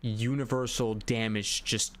is universal damage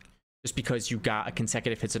just because you got a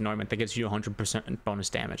consecutive hits anointment that gives you 100% bonus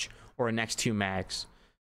damage, or a next 2 mags.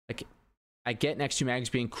 Like I get next 2 mags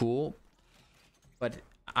being cool, but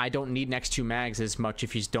I don't need next 2 mags as much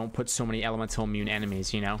if you don't put so many elemental immune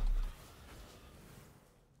enemies, you know?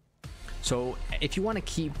 So if you want to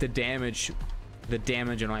keep the damage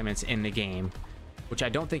anointments in the game, which I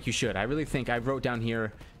don't think you should. I really think I wrote down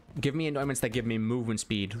here, give me anointments that give me movement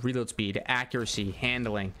speed, reload speed, accuracy,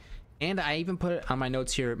 handling. And I even put it on my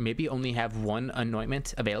notes here, maybe only have 1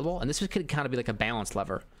 anointment available. And this could kind of be like a balance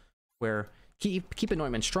lever where keep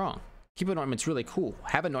anointment strong. Keep anointments really cool.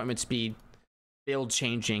 Have anointment speed, build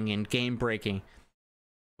changing and game breaking,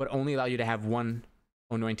 but only allow you to have 1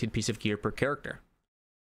 anointed piece of gear per character.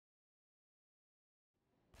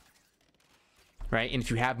 Right? And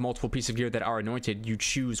if you have multiple pieces of gear that are anointed, you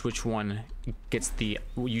choose which one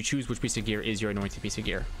you choose which piece of gear is your anointed piece of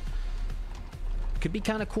gear. Could be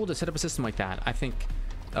kind of cool to set up a system like that. I think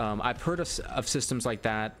I've heard of systems like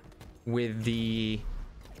that with the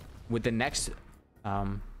next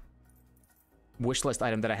wish list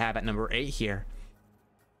item that I have at number 8 here.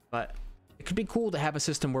 But it could be cool to have a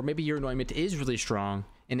system where maybe your anointment is really strong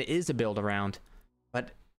and it is a build around, but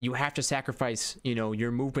you have to sacrifice, you know,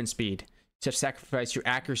 your movement speed. You have to sacrifice your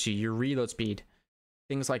accuracy, your reload speed,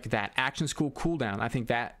 things like that. Action school cooldown. I think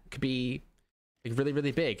that could be like really,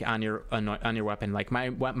 really big on your weapon. Like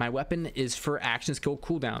my weapon is for action skill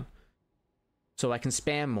cooldown, so I can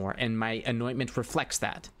spam more, and my anointment reflects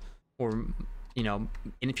that. Or, you know,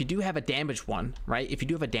 and if you do have a damage one, right? If you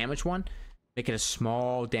do have a damage one, make it a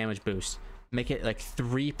small damage boost. Make it like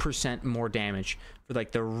 3% more damage for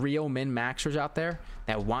like the real min-maxers out there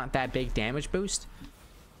that want that big damage boost.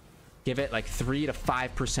 Give it like 3 to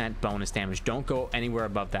 5% bonus damage. Don't go anywhere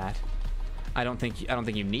above that. I don't think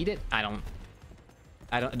you need it.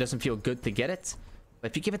 It doesn't feel good to get it. But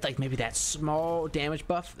if you give it like maybe that small damage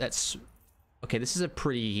buff, that's okay. This is a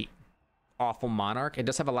pretty awful Monarch. It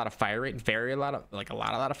does have a lot of fire rate, a lot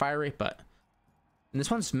of fire rate, but and this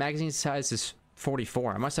one's magazine size is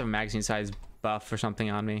 44. I must have a magazine size buff or something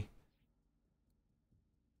on me.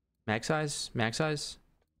 Mag size?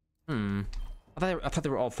 I thought they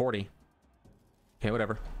were all 40. Okay,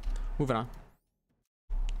 whatever. Moving on.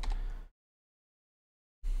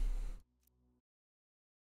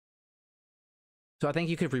 So I think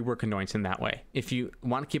you could rework anoints in that way. If you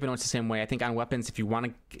want to keep anoints the same way, I think on weapons, if you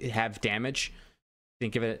want to have damage,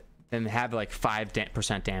 think of it, then have like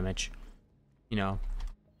 5% damage. You know,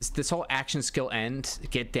 this whole action skill end,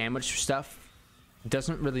 get damage stuff,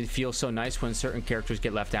 doesn't really feel so nice when certain characters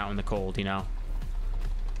get left out in the cold, you know?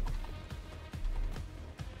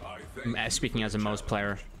 Speaking as a Mo's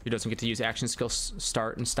player who doesn't get to use action skill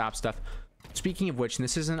start and stop stuff. Speaking of which, and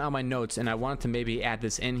this isn't on my notes, and I wanted to maybe add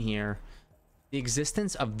this in here, the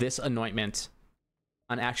existence of this anointment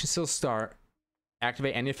on action skill start,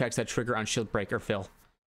 activate any effects that trigger on shield break or fill.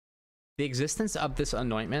 The existence of this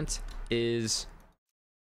anointment is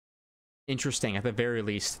interesting, at the very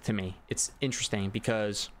least, to me. It's interesting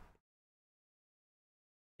because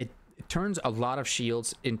it turns a lot of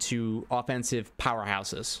shields into offensive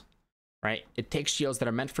powerhouses. right? It takes shields that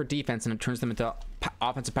are meant for defense and it turns them into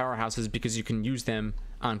offensive powerhouses because you can use them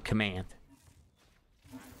on command.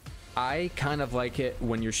 I kind of like it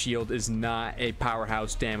when your shield is not a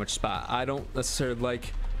powerhouse damage spot. I don't necessarily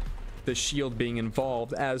like the shield being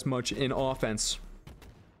involved as much in offense.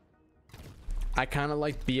 I kind of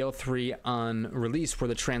like BL3 on release, where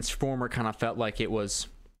the Transformer kind of felt like it was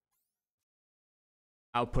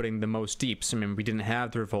outputting the most deeps. I mean, we didn't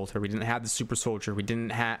have the Revolter, we didn't have the Super Soldier, we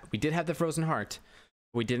did have the Frozen Heart,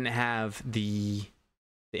 we didn't have the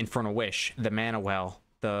Infernal Wish, the Mana Well,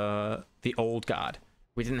 the Old God.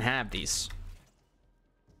 We didn't have these.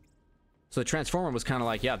 So the Transformer was kind of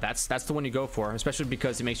like, yeah, that's the one you go for, especially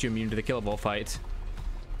because it makes you immune to the killable fight,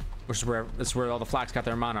 which is that's where all the Flax got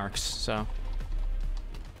their Monarchs. So,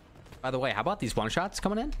 by the way, how about these one shots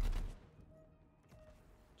coming in?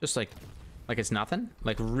 Just like it's nothing.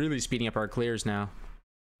 Like really speeding up our clears now.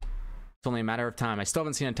 It's only a matter of time. I still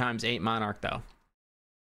haven't seen a ×8 Monarch though,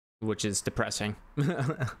 which is depressing.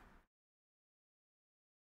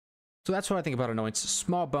 So that's what I think about Annoyance.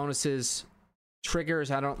 Small bonuses, triggers.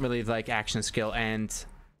 I don't really like action skill, and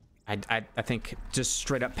I think just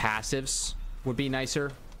straight up passives would be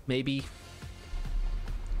nicer. Maybe.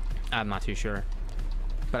 I'm not too sure.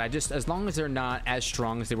 But as long as they're not as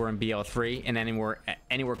strong as they were in BL3 and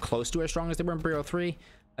anywhere close to as strong as they were in BL3,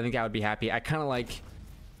 I think I would be happy. I kind of like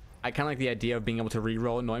the idea of being able to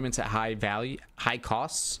reroll anointments at high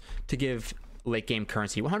costs to give late game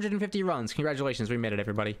currency. 150 runs. Congratulations, we made it,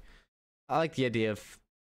 everybody. I like the idea of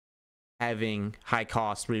having high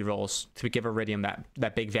cost rerolls to give Iridium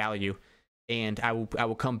that big value, and I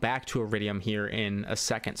will come back to Iridium here in a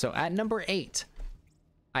second. So at number 8,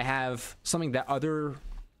 I have something that other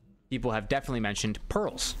people have definitely mentioned: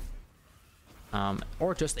 pearls,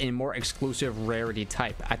 or just a more exclusive rarity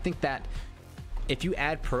type. I think that if you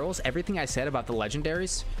add pearls, everything I said about the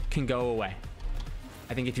legendaries can go away.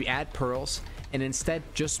 I think if you add pearls and instead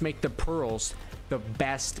just make the pearls the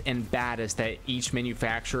best and baddest that each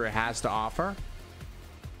manufacturer has to offer,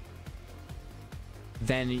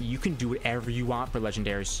 then you can do whatever you want for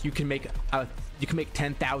legendaries. You can make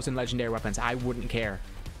 10,000 legendary weapons. I wouldn't care,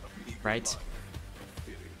 right?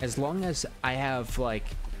 As long as I have like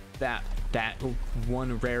that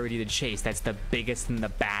one rarity to chase that's the biggest and the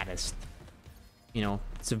baddest. You know,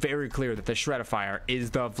 it's very clear that the Shredifier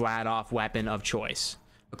is the Vladoff weapon of choice.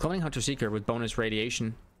 A cloning Hunter Seeker with bonus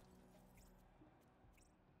radiation.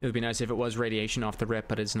 It would be nice if it was radiation off the rip,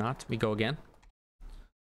 but it's not. We go again.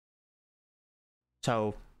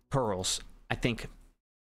 So, pearls. I think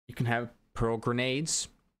you can have pearl grenades,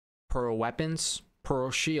 pearl weapons, pearl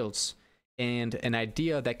shields. And an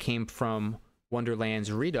idea that came from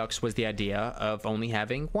Wonderland's Redux was the idea of only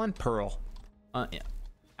having one pearl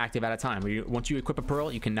active at a time. Once you equip a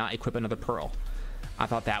pearl, you cannot equip another pearl. I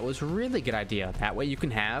thought that was a really good idea. That way you can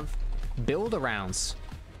have build-arounds.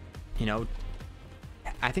 You know,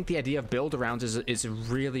 I think the idea of build-arounds is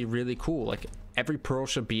really, really cool. Like, every pearl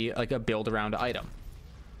should be like a build-around item.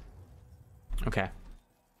 Okay.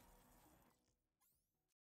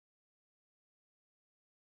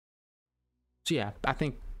 So yeah, I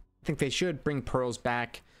think they should bring pearls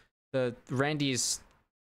back. The Randy's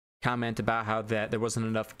comment about how that there wasn't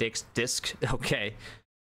enough disk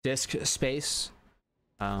space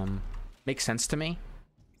makes sense to me.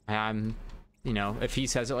 You know, if he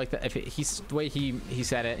says it like that, he's the way he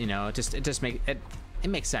said it, you know, it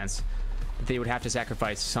makes sense. They would have to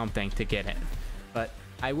sacrifice something to get it, but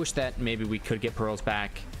I wish that maybe we could get pearls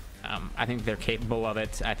back. I think they're capable of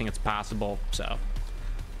it. I think it's possible. So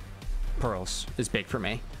pearls is big for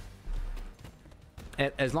me.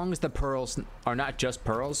 As long as the pearls are not just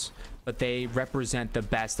pearls, but they represent the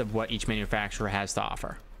best of what each manufacturer has to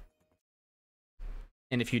offer.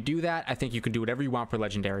 And if you do that, I think you can do whatever you want for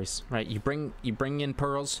legendaries, right? You bring in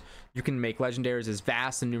pearls, you can make legendaries as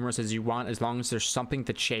vast and numerous as you want, as long as there's something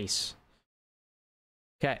to chase.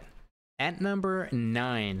 Okay. At number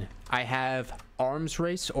 9, I have Arms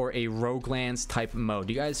Race, or a Roguelands type mode.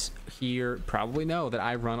 You guys here probably know that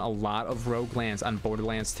I run a lot of Roguelands on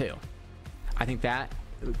Borderlands 2. I think that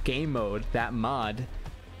game mode, that mod,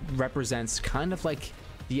 represents kind of like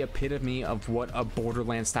the epitome of what a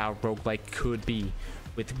Borderlands style roguelike could be,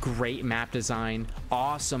 with great map design,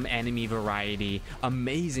 awesome enemy variety,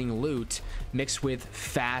 amazing loot, mixed with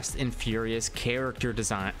fast and furious character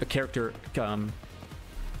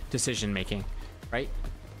decision making, right?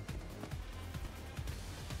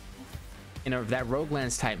 In that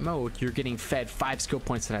Roguelands type mode, you're getting fed 5 skill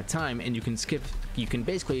points at a time, and you can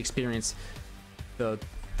basically experience the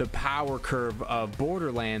power curve of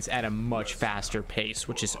Borderlands at a much faster pace,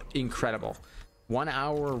 which is incredible. 1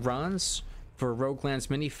 hour runs for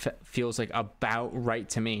Roguelands mini feels like about right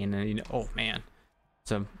to me. And then, you know, oh man,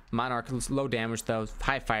 so Monarch, low damage though,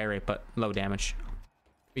 high fire rate but low damage.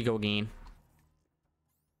 We go again.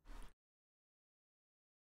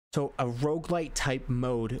 So a roguelite type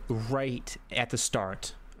mode right at the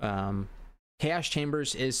start. Chaos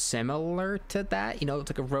Chambers is similar to that. You know,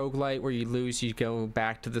 it's like a roguelite where you lose, you go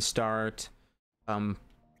back to the start.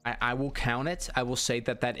 I will count it. I will say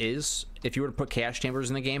that that is, if you were to put Chaos Chambers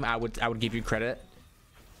in the game, I would give you credit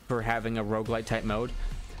for having a roguelite type mode.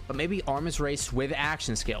 But maybe Arms Race with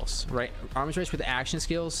action skills, right? Arms Race with action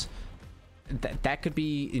skills, that could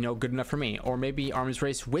be, you know, good enough for me. Or maybe Arms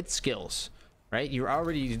Race with skills, right? You're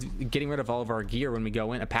already getting rid of all of our gear when we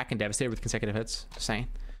go in. A pack and Devastator with consecutive hits, just saying.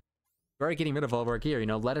 We're already getting rid of all of our gear, you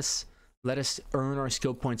know. Let us earn our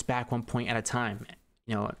skill points back 1 point at a time.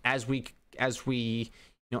 You know, as we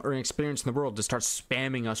you know, earn experience in the world, to start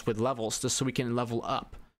spamming us with levels just so we can level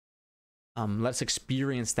up. Let's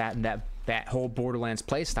experience that whole Borderlands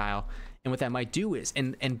playstyle. And what that might do is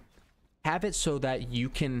and have it so that you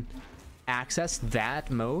can access that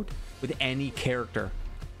mode with any character.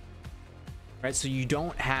 Right? So you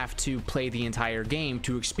don't have to play the entire game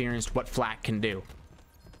to experience what Flak can do.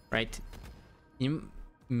 Right?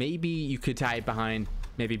 Maybe you could tie it behind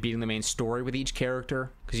maybe beating the main story with each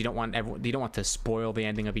character, because you don't want to spoil the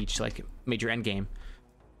ending of each like major end game.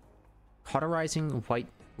 Cauterizing white.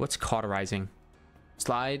 What's cauterizing?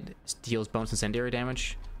 Slide deals bonus incendiary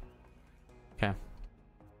damage. Okay.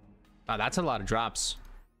 Oh, that's a lot of drops.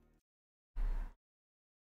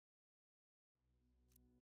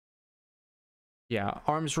 Yeah,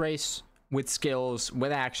 Arms Race with skills,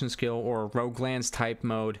 with action skill, or Roguelands type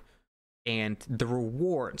mode, and the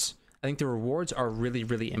rewards. I think the rewards are really,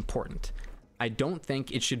 really important. I don't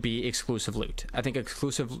think it should be exclusive loot. I think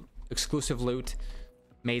exclusive loot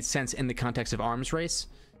made sense in the context of Arms Race.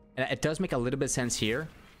 And it does make a little bit of sense here,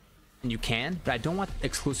 and you can, but I don't want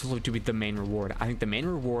exclusive loot to be the main reward. I think the main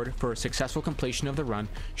reward for a successful completion of the run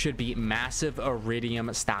should be massive Iridium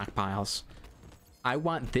stockpiles. I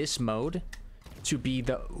want this mode to be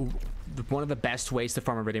one of the best ways to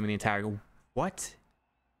farm Iridium in the entire... What?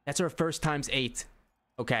 That's our first times 8.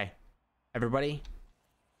 Okay. Everybody,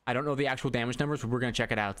 I don't know the actual damage numbers, but we're going to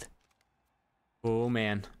check it out. Oh,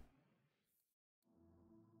 man.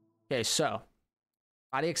 Okay, so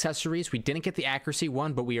body accessories. We didn't get the accuracy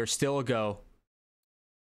one, but we are still a go.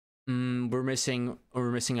 We're missing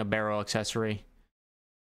a barrel accessory.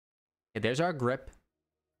 Okay, there's our grip.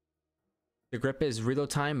 The grip is reload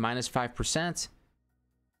time minus 5%,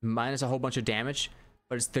 minus a whole bunch of damage,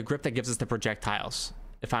 but it's the grip that gives us the projectiles,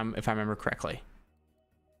 if I remember correctly.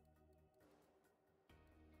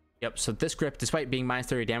 Yep, so this grip, despite being minus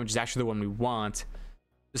 30 damage, is actually the one we want.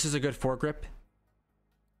 This is a good foregrip.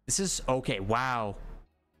 This is okay. Wow.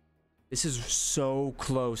 This is so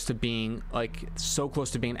close to being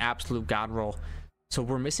an absolute god roll. So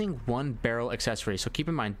we're missing one barrel accessory. So keep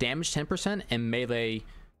in mind, damage 10% and melee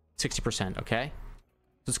 60%, okay?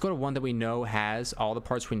 Let's go to one that we know has all the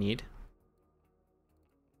parts we need.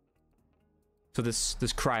 So this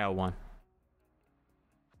cryo one.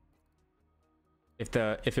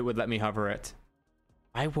 If it would let me hover it.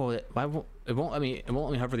 It won't let me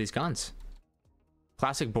hover these guns.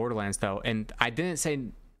 Classic Borderlands though, and I didn't say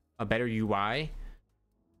a better UI.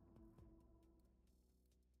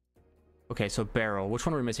 Okay, so barrel. Which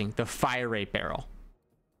one are we missing? The fire rate barrel.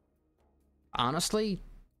 Honestly,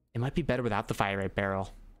 it might be better without the fire rate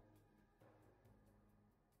barrel.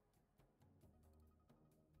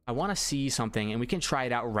 I want to see something, and we can try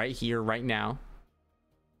it out right here, right now.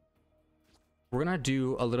 We're gonna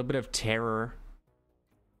do a little bit of terror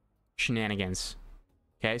shenanigans.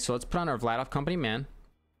 Okay, so let's put on our Vladov Company Man.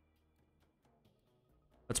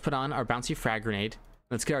 Let's put on our bouncy frag grenade.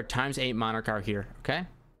 Let's get our ×8 Monarch out here, okay?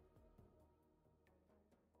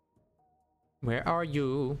 Where are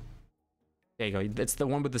you? There you go. It's the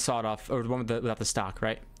one with the sawed off, or the one without the stock,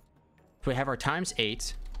 right? So we have our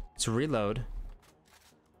 ×8. Let's reload.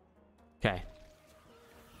 Okay.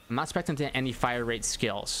 I'm not expecting to any fire rate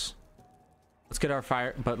skills. Let's get our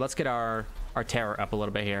fire, but let's get our terror up a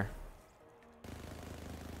little bit here.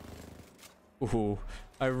 Ooh,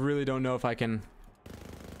 I really don't know if I can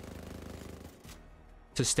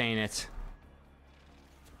sustain it.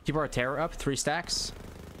 Keep our terror up, 3 stacks.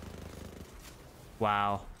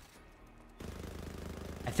 Wow.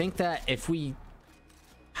 I think that if we...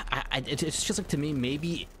 it just feels like to me,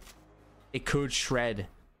 maybe it could shred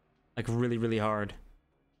like really, really hard.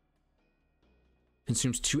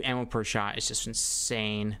 Consumes 2 ammo per shot. It's just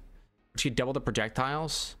insane. Which could double the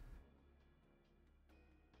projectiles.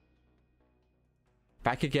 If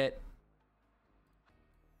I could get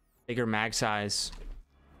bigger mag size.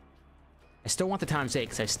 I still want the ×8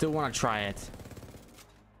 because I still want to try it.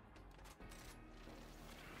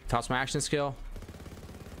 Toss my action skill.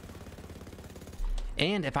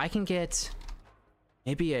 And if I can get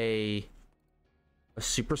maybe a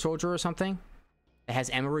super soldier or something that has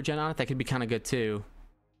ammo regen on it, that could be kind of good too.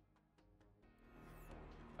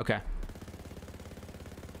 Okay. All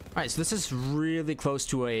right, so this is really close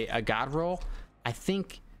to a Godroll. I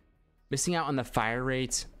think missing out on the fire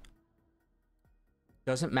rate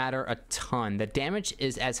doesn't matter a ton. The damage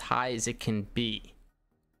is as high as it can be,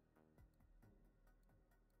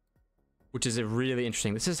 which is a really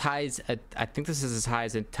interesting. This is high as I think this is as high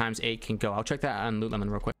as a ×8 can go. I'll check that on Loot Lemon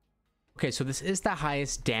real quick. Okay, so this is the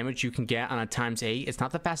highest damage you can get on a ×8. It's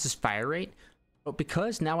not the fastest fire rate, but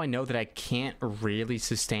because now I know that I can't really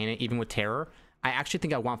sustain it even with terror, I actually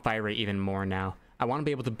think I want fire rate even more now. I want to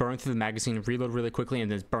be able to burn through the magazine, reload really quickly,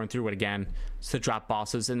 and then burn through it again to drop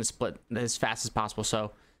bosses in the split as fast as possible.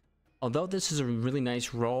 So, although this is a really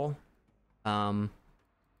nice roll, I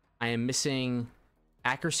am missing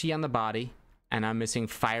accuracy on the body, and I'm missing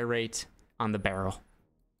fire rate on the barrel.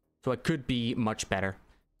 So it could be much better.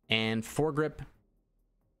 And foregrip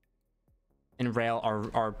and rail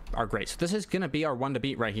are great. So this is gonna be our one to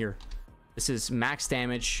beat right here. This is max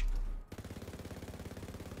damage,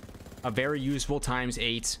 a very usable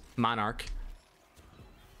 ×8 Monarch,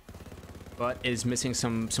 but is missing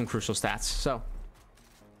some crucial stats. So,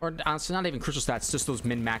 or honestly, not even crucial stats, just those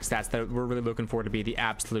min-max stats that we're really looking for to be the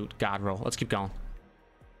absolute god roll. Let's keep going.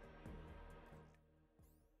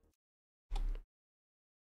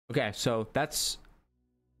 Okay, so that's...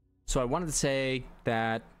 So I wanted to say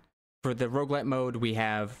that for the roguelite mode, we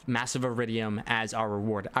have Massive Iridium as our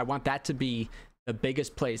reward. I want that to be the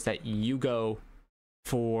biggest place that you go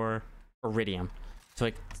for Iridium. So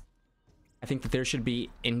like, I think that there should be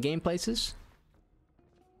in-game places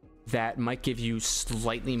that might give you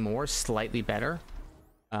slightly more, slightly better.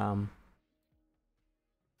 But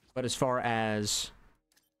as far as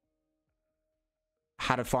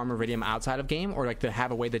how to farm Iridium outside of game, or like to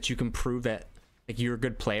have a way that you can prove that like you're a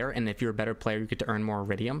good player, and if you're a better player you get to earn more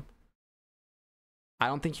Iridium, I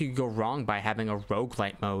don't think you could go wrong by having a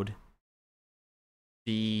roguelite mode.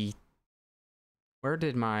 Where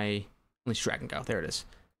did my Unleashed Dragon go? There it is.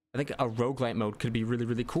 I think a roguelite mode could be really,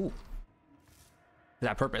 really cool for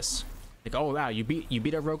that purpose. Like, oh wow, you beat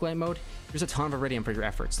a roguelite mode, here's a ton of Iridium for your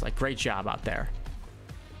efforts. Like, great job out there.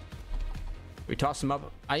 We toss them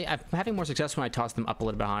up. I'm having more success when I toss them up a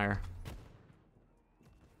little bit higher.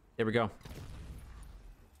 There we go.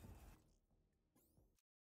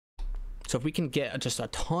 So if we can get just a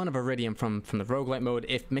ton of Iridium from the roguelite mode,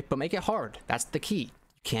 but make it hard. That's the key.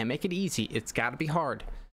 You can't make it easy. It's got to be hard.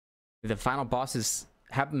 The final bosses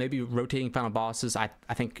have maybe rotating final bosses. I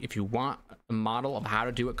think if you want a model of how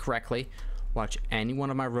to do it correctly, watch any one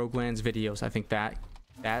of my Roguelands videos. I think that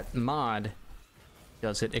mod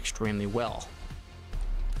does it extremely well.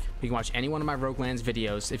 You can watch any one of my Roguelands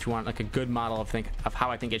videos if you want like a good model of how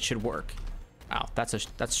I think it should work. Wow, that's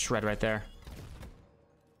a shred right there.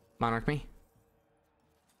 Monarch me.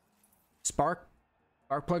 Spark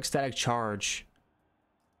plug static charge.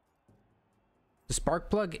 The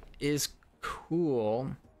spark plug is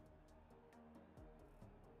cool.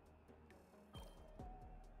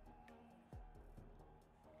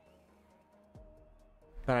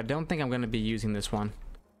 But I don't think I'm going to be using this one.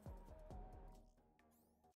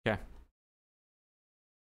 Okay.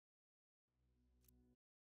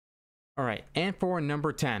 All right, and for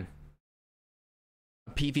number 10,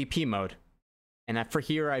 a PvP mode. And for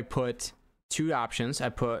here, I put two options. I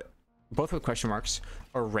put both with question marks.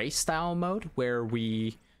 A race style mode where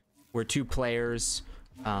two players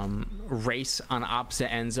race on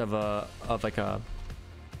opposite ends of a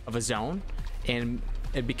zone, and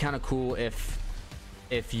it'd be kind of cool if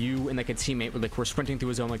you and like a teammate were sprinting through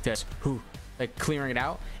a zone like this, like clearing it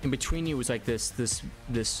out, and between you was like this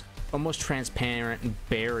almost transparent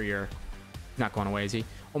barrier. Not going away, is he?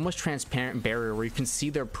 Almost transparent barrier where you can see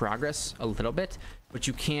their progress a little bit, but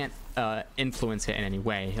you can't influence it in any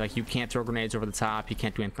way. Like, you can't throw grenades over the top, you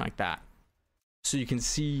can't do anything like that. So you can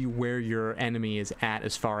see where your enemy is at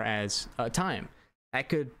as far as time. That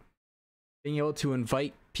could, being able to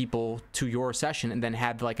invite people to your session and then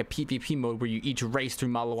have like a PvP mode where you each race through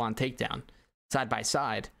Model 1 takedown side by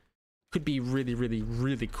side, could be really, really,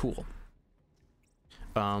 really cool.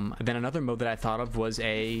 Then another mode that I thought of was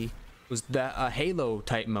a Halo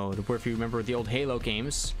type mode, where if you remember the old Halo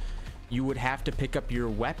games, you would have to pick up your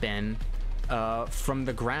weapon from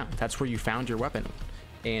the ground. That's where you found your weapon.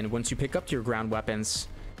 And once you pick up your ground weapons,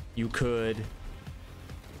 you could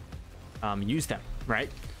use them, right?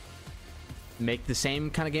 make the same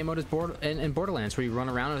kind of game mode as in Borderlands, where you run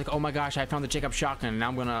around and like, oh my gosh, I found the Jacob shotgun, and now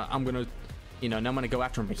I'm gonna, you know, now I'm gonna go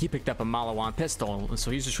after him. But he picked up a Malawan pistol, and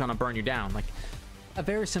so he's just trying to burn you down. Like a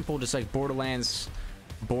very simple, just like Borderlands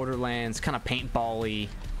kind of paintball-y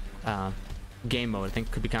game mode. I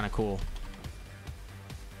think could be kind of cool.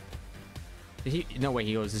 No way,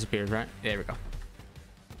 he goes disappeared, right? There we go.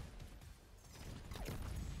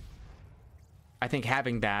 I think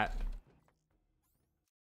having that,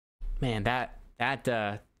 man, that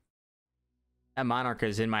Monarch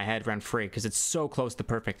is in my head rent free because it's so close to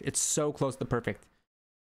perfect. It's so close to perfect.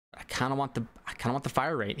 I kind of want the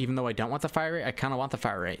fire rate, even though I don't want the fire rate. I kind of want the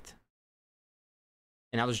fire rate,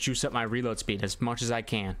 and I'll just juice up my reload speed as much as I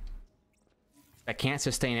can. I can't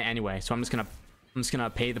sustain it anyway, so I'm just gonna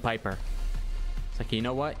pay the piper. It's like, you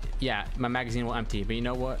know what? Yeah, my magazine will empty, but you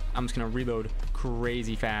know what? I'm just gonna reload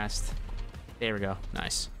crazy fast. There we go.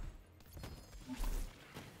 Nice.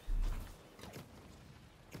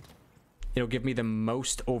 It'll give me the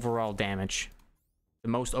most overall damage. The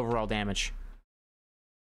most overall damage.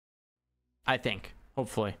 I think.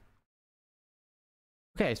 Hopefully.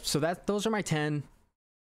 Okay, so those are my 10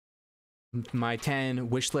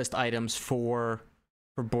 wishlist items for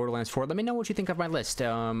Borderlands 4. Let me know what you think of my list.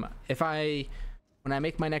 When I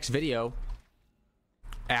make my next video,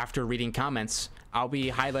 after reading comments, I'll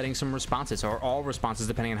be highlighting some responses, or all responses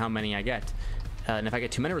depending on how many I get. And if I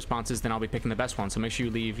get too many responses, then I'll be picking the best one. So make sure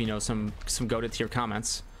you leave, you know, some goated tier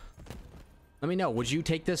comments. Let me know. Would you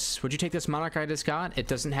take this Monarch I just got? It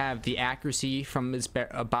doesn't have the accuracy from its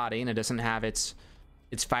body, and it doesn't have its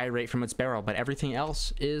fire rate from its barrel, but everything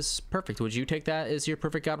else is perfect. Would you take that as your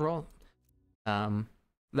perfect Godroll? Let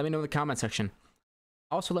me know in the comment section.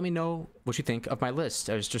 Also, let me know what you think of my list.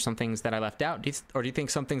 There's just some things that I left out, or do you think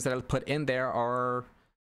some things that I put in there are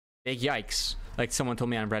big yikes? Like someone told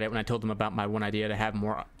me on Reddit when I told them about my one idea to have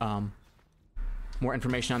more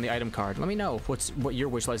information on the item card. Let me know what your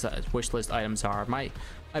wish list items are. My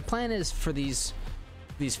plan is for these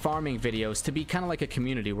farming videos to be kind of like a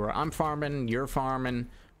community where I'm farming, you're farming,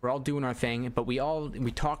 we're all doing our thing, but we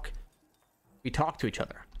talk to each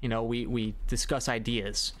other. You know, we discuss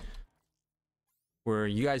ideas. Where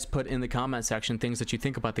you guys put in the comment section things that you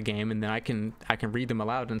think about the game, and then I can read them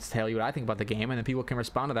aloud and tell you what I think about the game, and then people can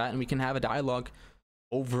respond to that, and we can have a dialogue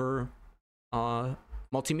over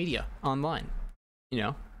multimedia online, you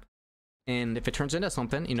know. And if it turns into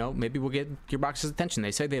something, you know, maybe we'll get Gearbox's attention.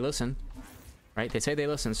 They say they listen, right? They say they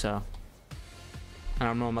listen, so I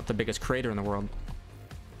don't know, I'm not the biggest creator in the world,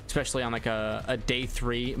 especially on like a day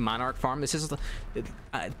 3 Monarch farm. This is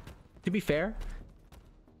to be fair,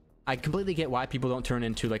 I completely get why people don't turn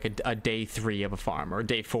into like a day 3 of a farm, or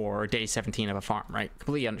day 4 or day 17 of a farm, right?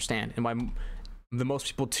 Completely understand. And why the most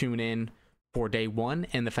people tune in for day 1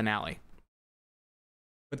 and the finale.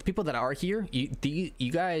 But the people that are here,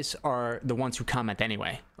 you guys are the ones who comment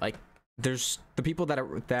anyway. Like, there's the people that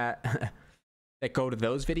go to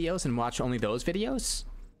those videos and watch only those videos.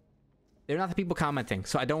 They're not the people commenting.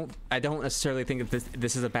 So I don't necessarily think that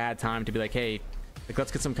this is a bad time to be like, hey, like,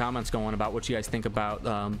 let's get some comments going about what you guys think about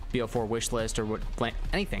BO4 wishlist, or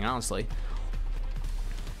anything, honestly.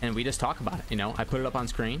 And we just talk about it, you know. I put it up on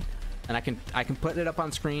screen, and I can put it up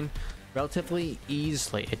on screen relatively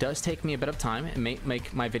easily. It does take me a bit of time. It may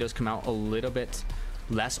make my videos come out a little bit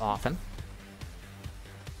less often.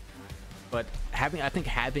 But I think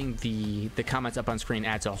having the comments up on screen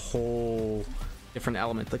adds a whole different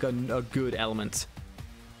element, like a good element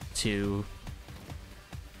to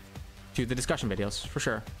the discussion videos, for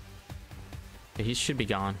sure. Okay, he should be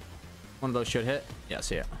gone. One of those should hit.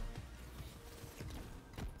 Yes, yeah.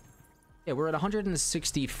 Yeah, we're at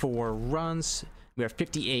 164 runs. We are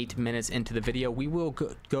 58 minutes into the video. We will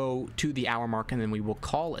go to the hour mark, and then we will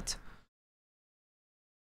call it.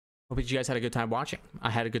 Hope you guys had a good time watching.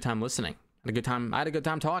 I had a good time listening. I had a good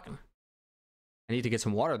time talking. I need to get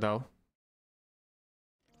some water, though.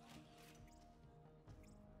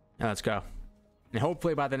 Now, let's go. And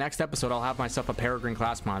hopefully by the next episode, I'll have myself a Peregrine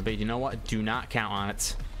class mod. But you know what? Do not count on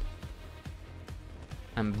it.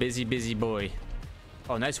 I'm busy boy.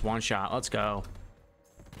 Oh, nice one shot. Let's go.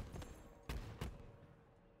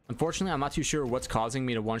 Unfortunately, I'm not too sure what's causing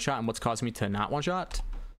me to one shot and what's causing me to not one shot.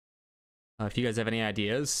 If you guys have any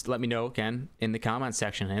ideas, let me know again in the comment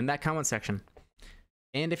section. And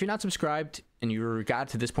if you're not subscribed and you got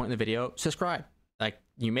to this point in the video, subscribe. Like,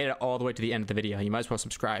 you made it all the way to the end of the video. You might as well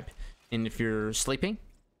subscribe. And if you're sleeping,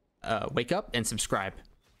 wake up and subscribe.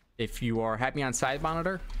 If you are having me on side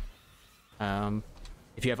monitor,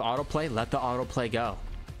 if you have autoplay, let the autoplay go.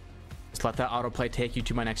 Just let that autoplay take you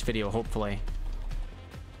to my next video, hopefully.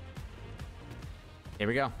 Here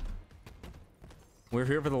we go. We're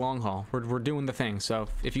here for the long haul. We're doing the thing. So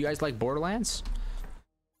if you guys like Borderlands,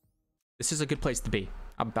 this is a good place to be.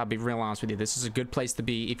 I'll be real honest with you. This is a good place to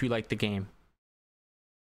be if you like the game.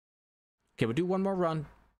 Okay, we'll do one more run.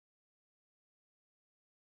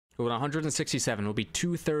 Go with 167. We'll be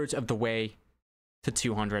 2/3 of the way to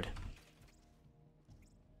 200.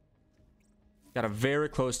 Got a very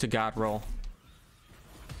close to Godroll.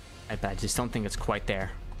 I just don't think it's quite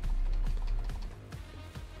there.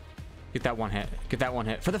 Get that one hit. Get that one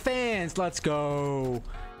hit. For the fans, let's go.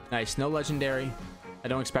 Nice. No legendary. I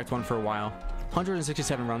don't expect one for a while.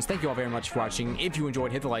 167 runs. Thank you all very much for watching. If you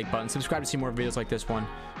enjoyed, hit the like button. Subscribe to see more videos like this one.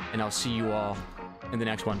 And I'll see you all in the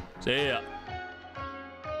next one. See ya.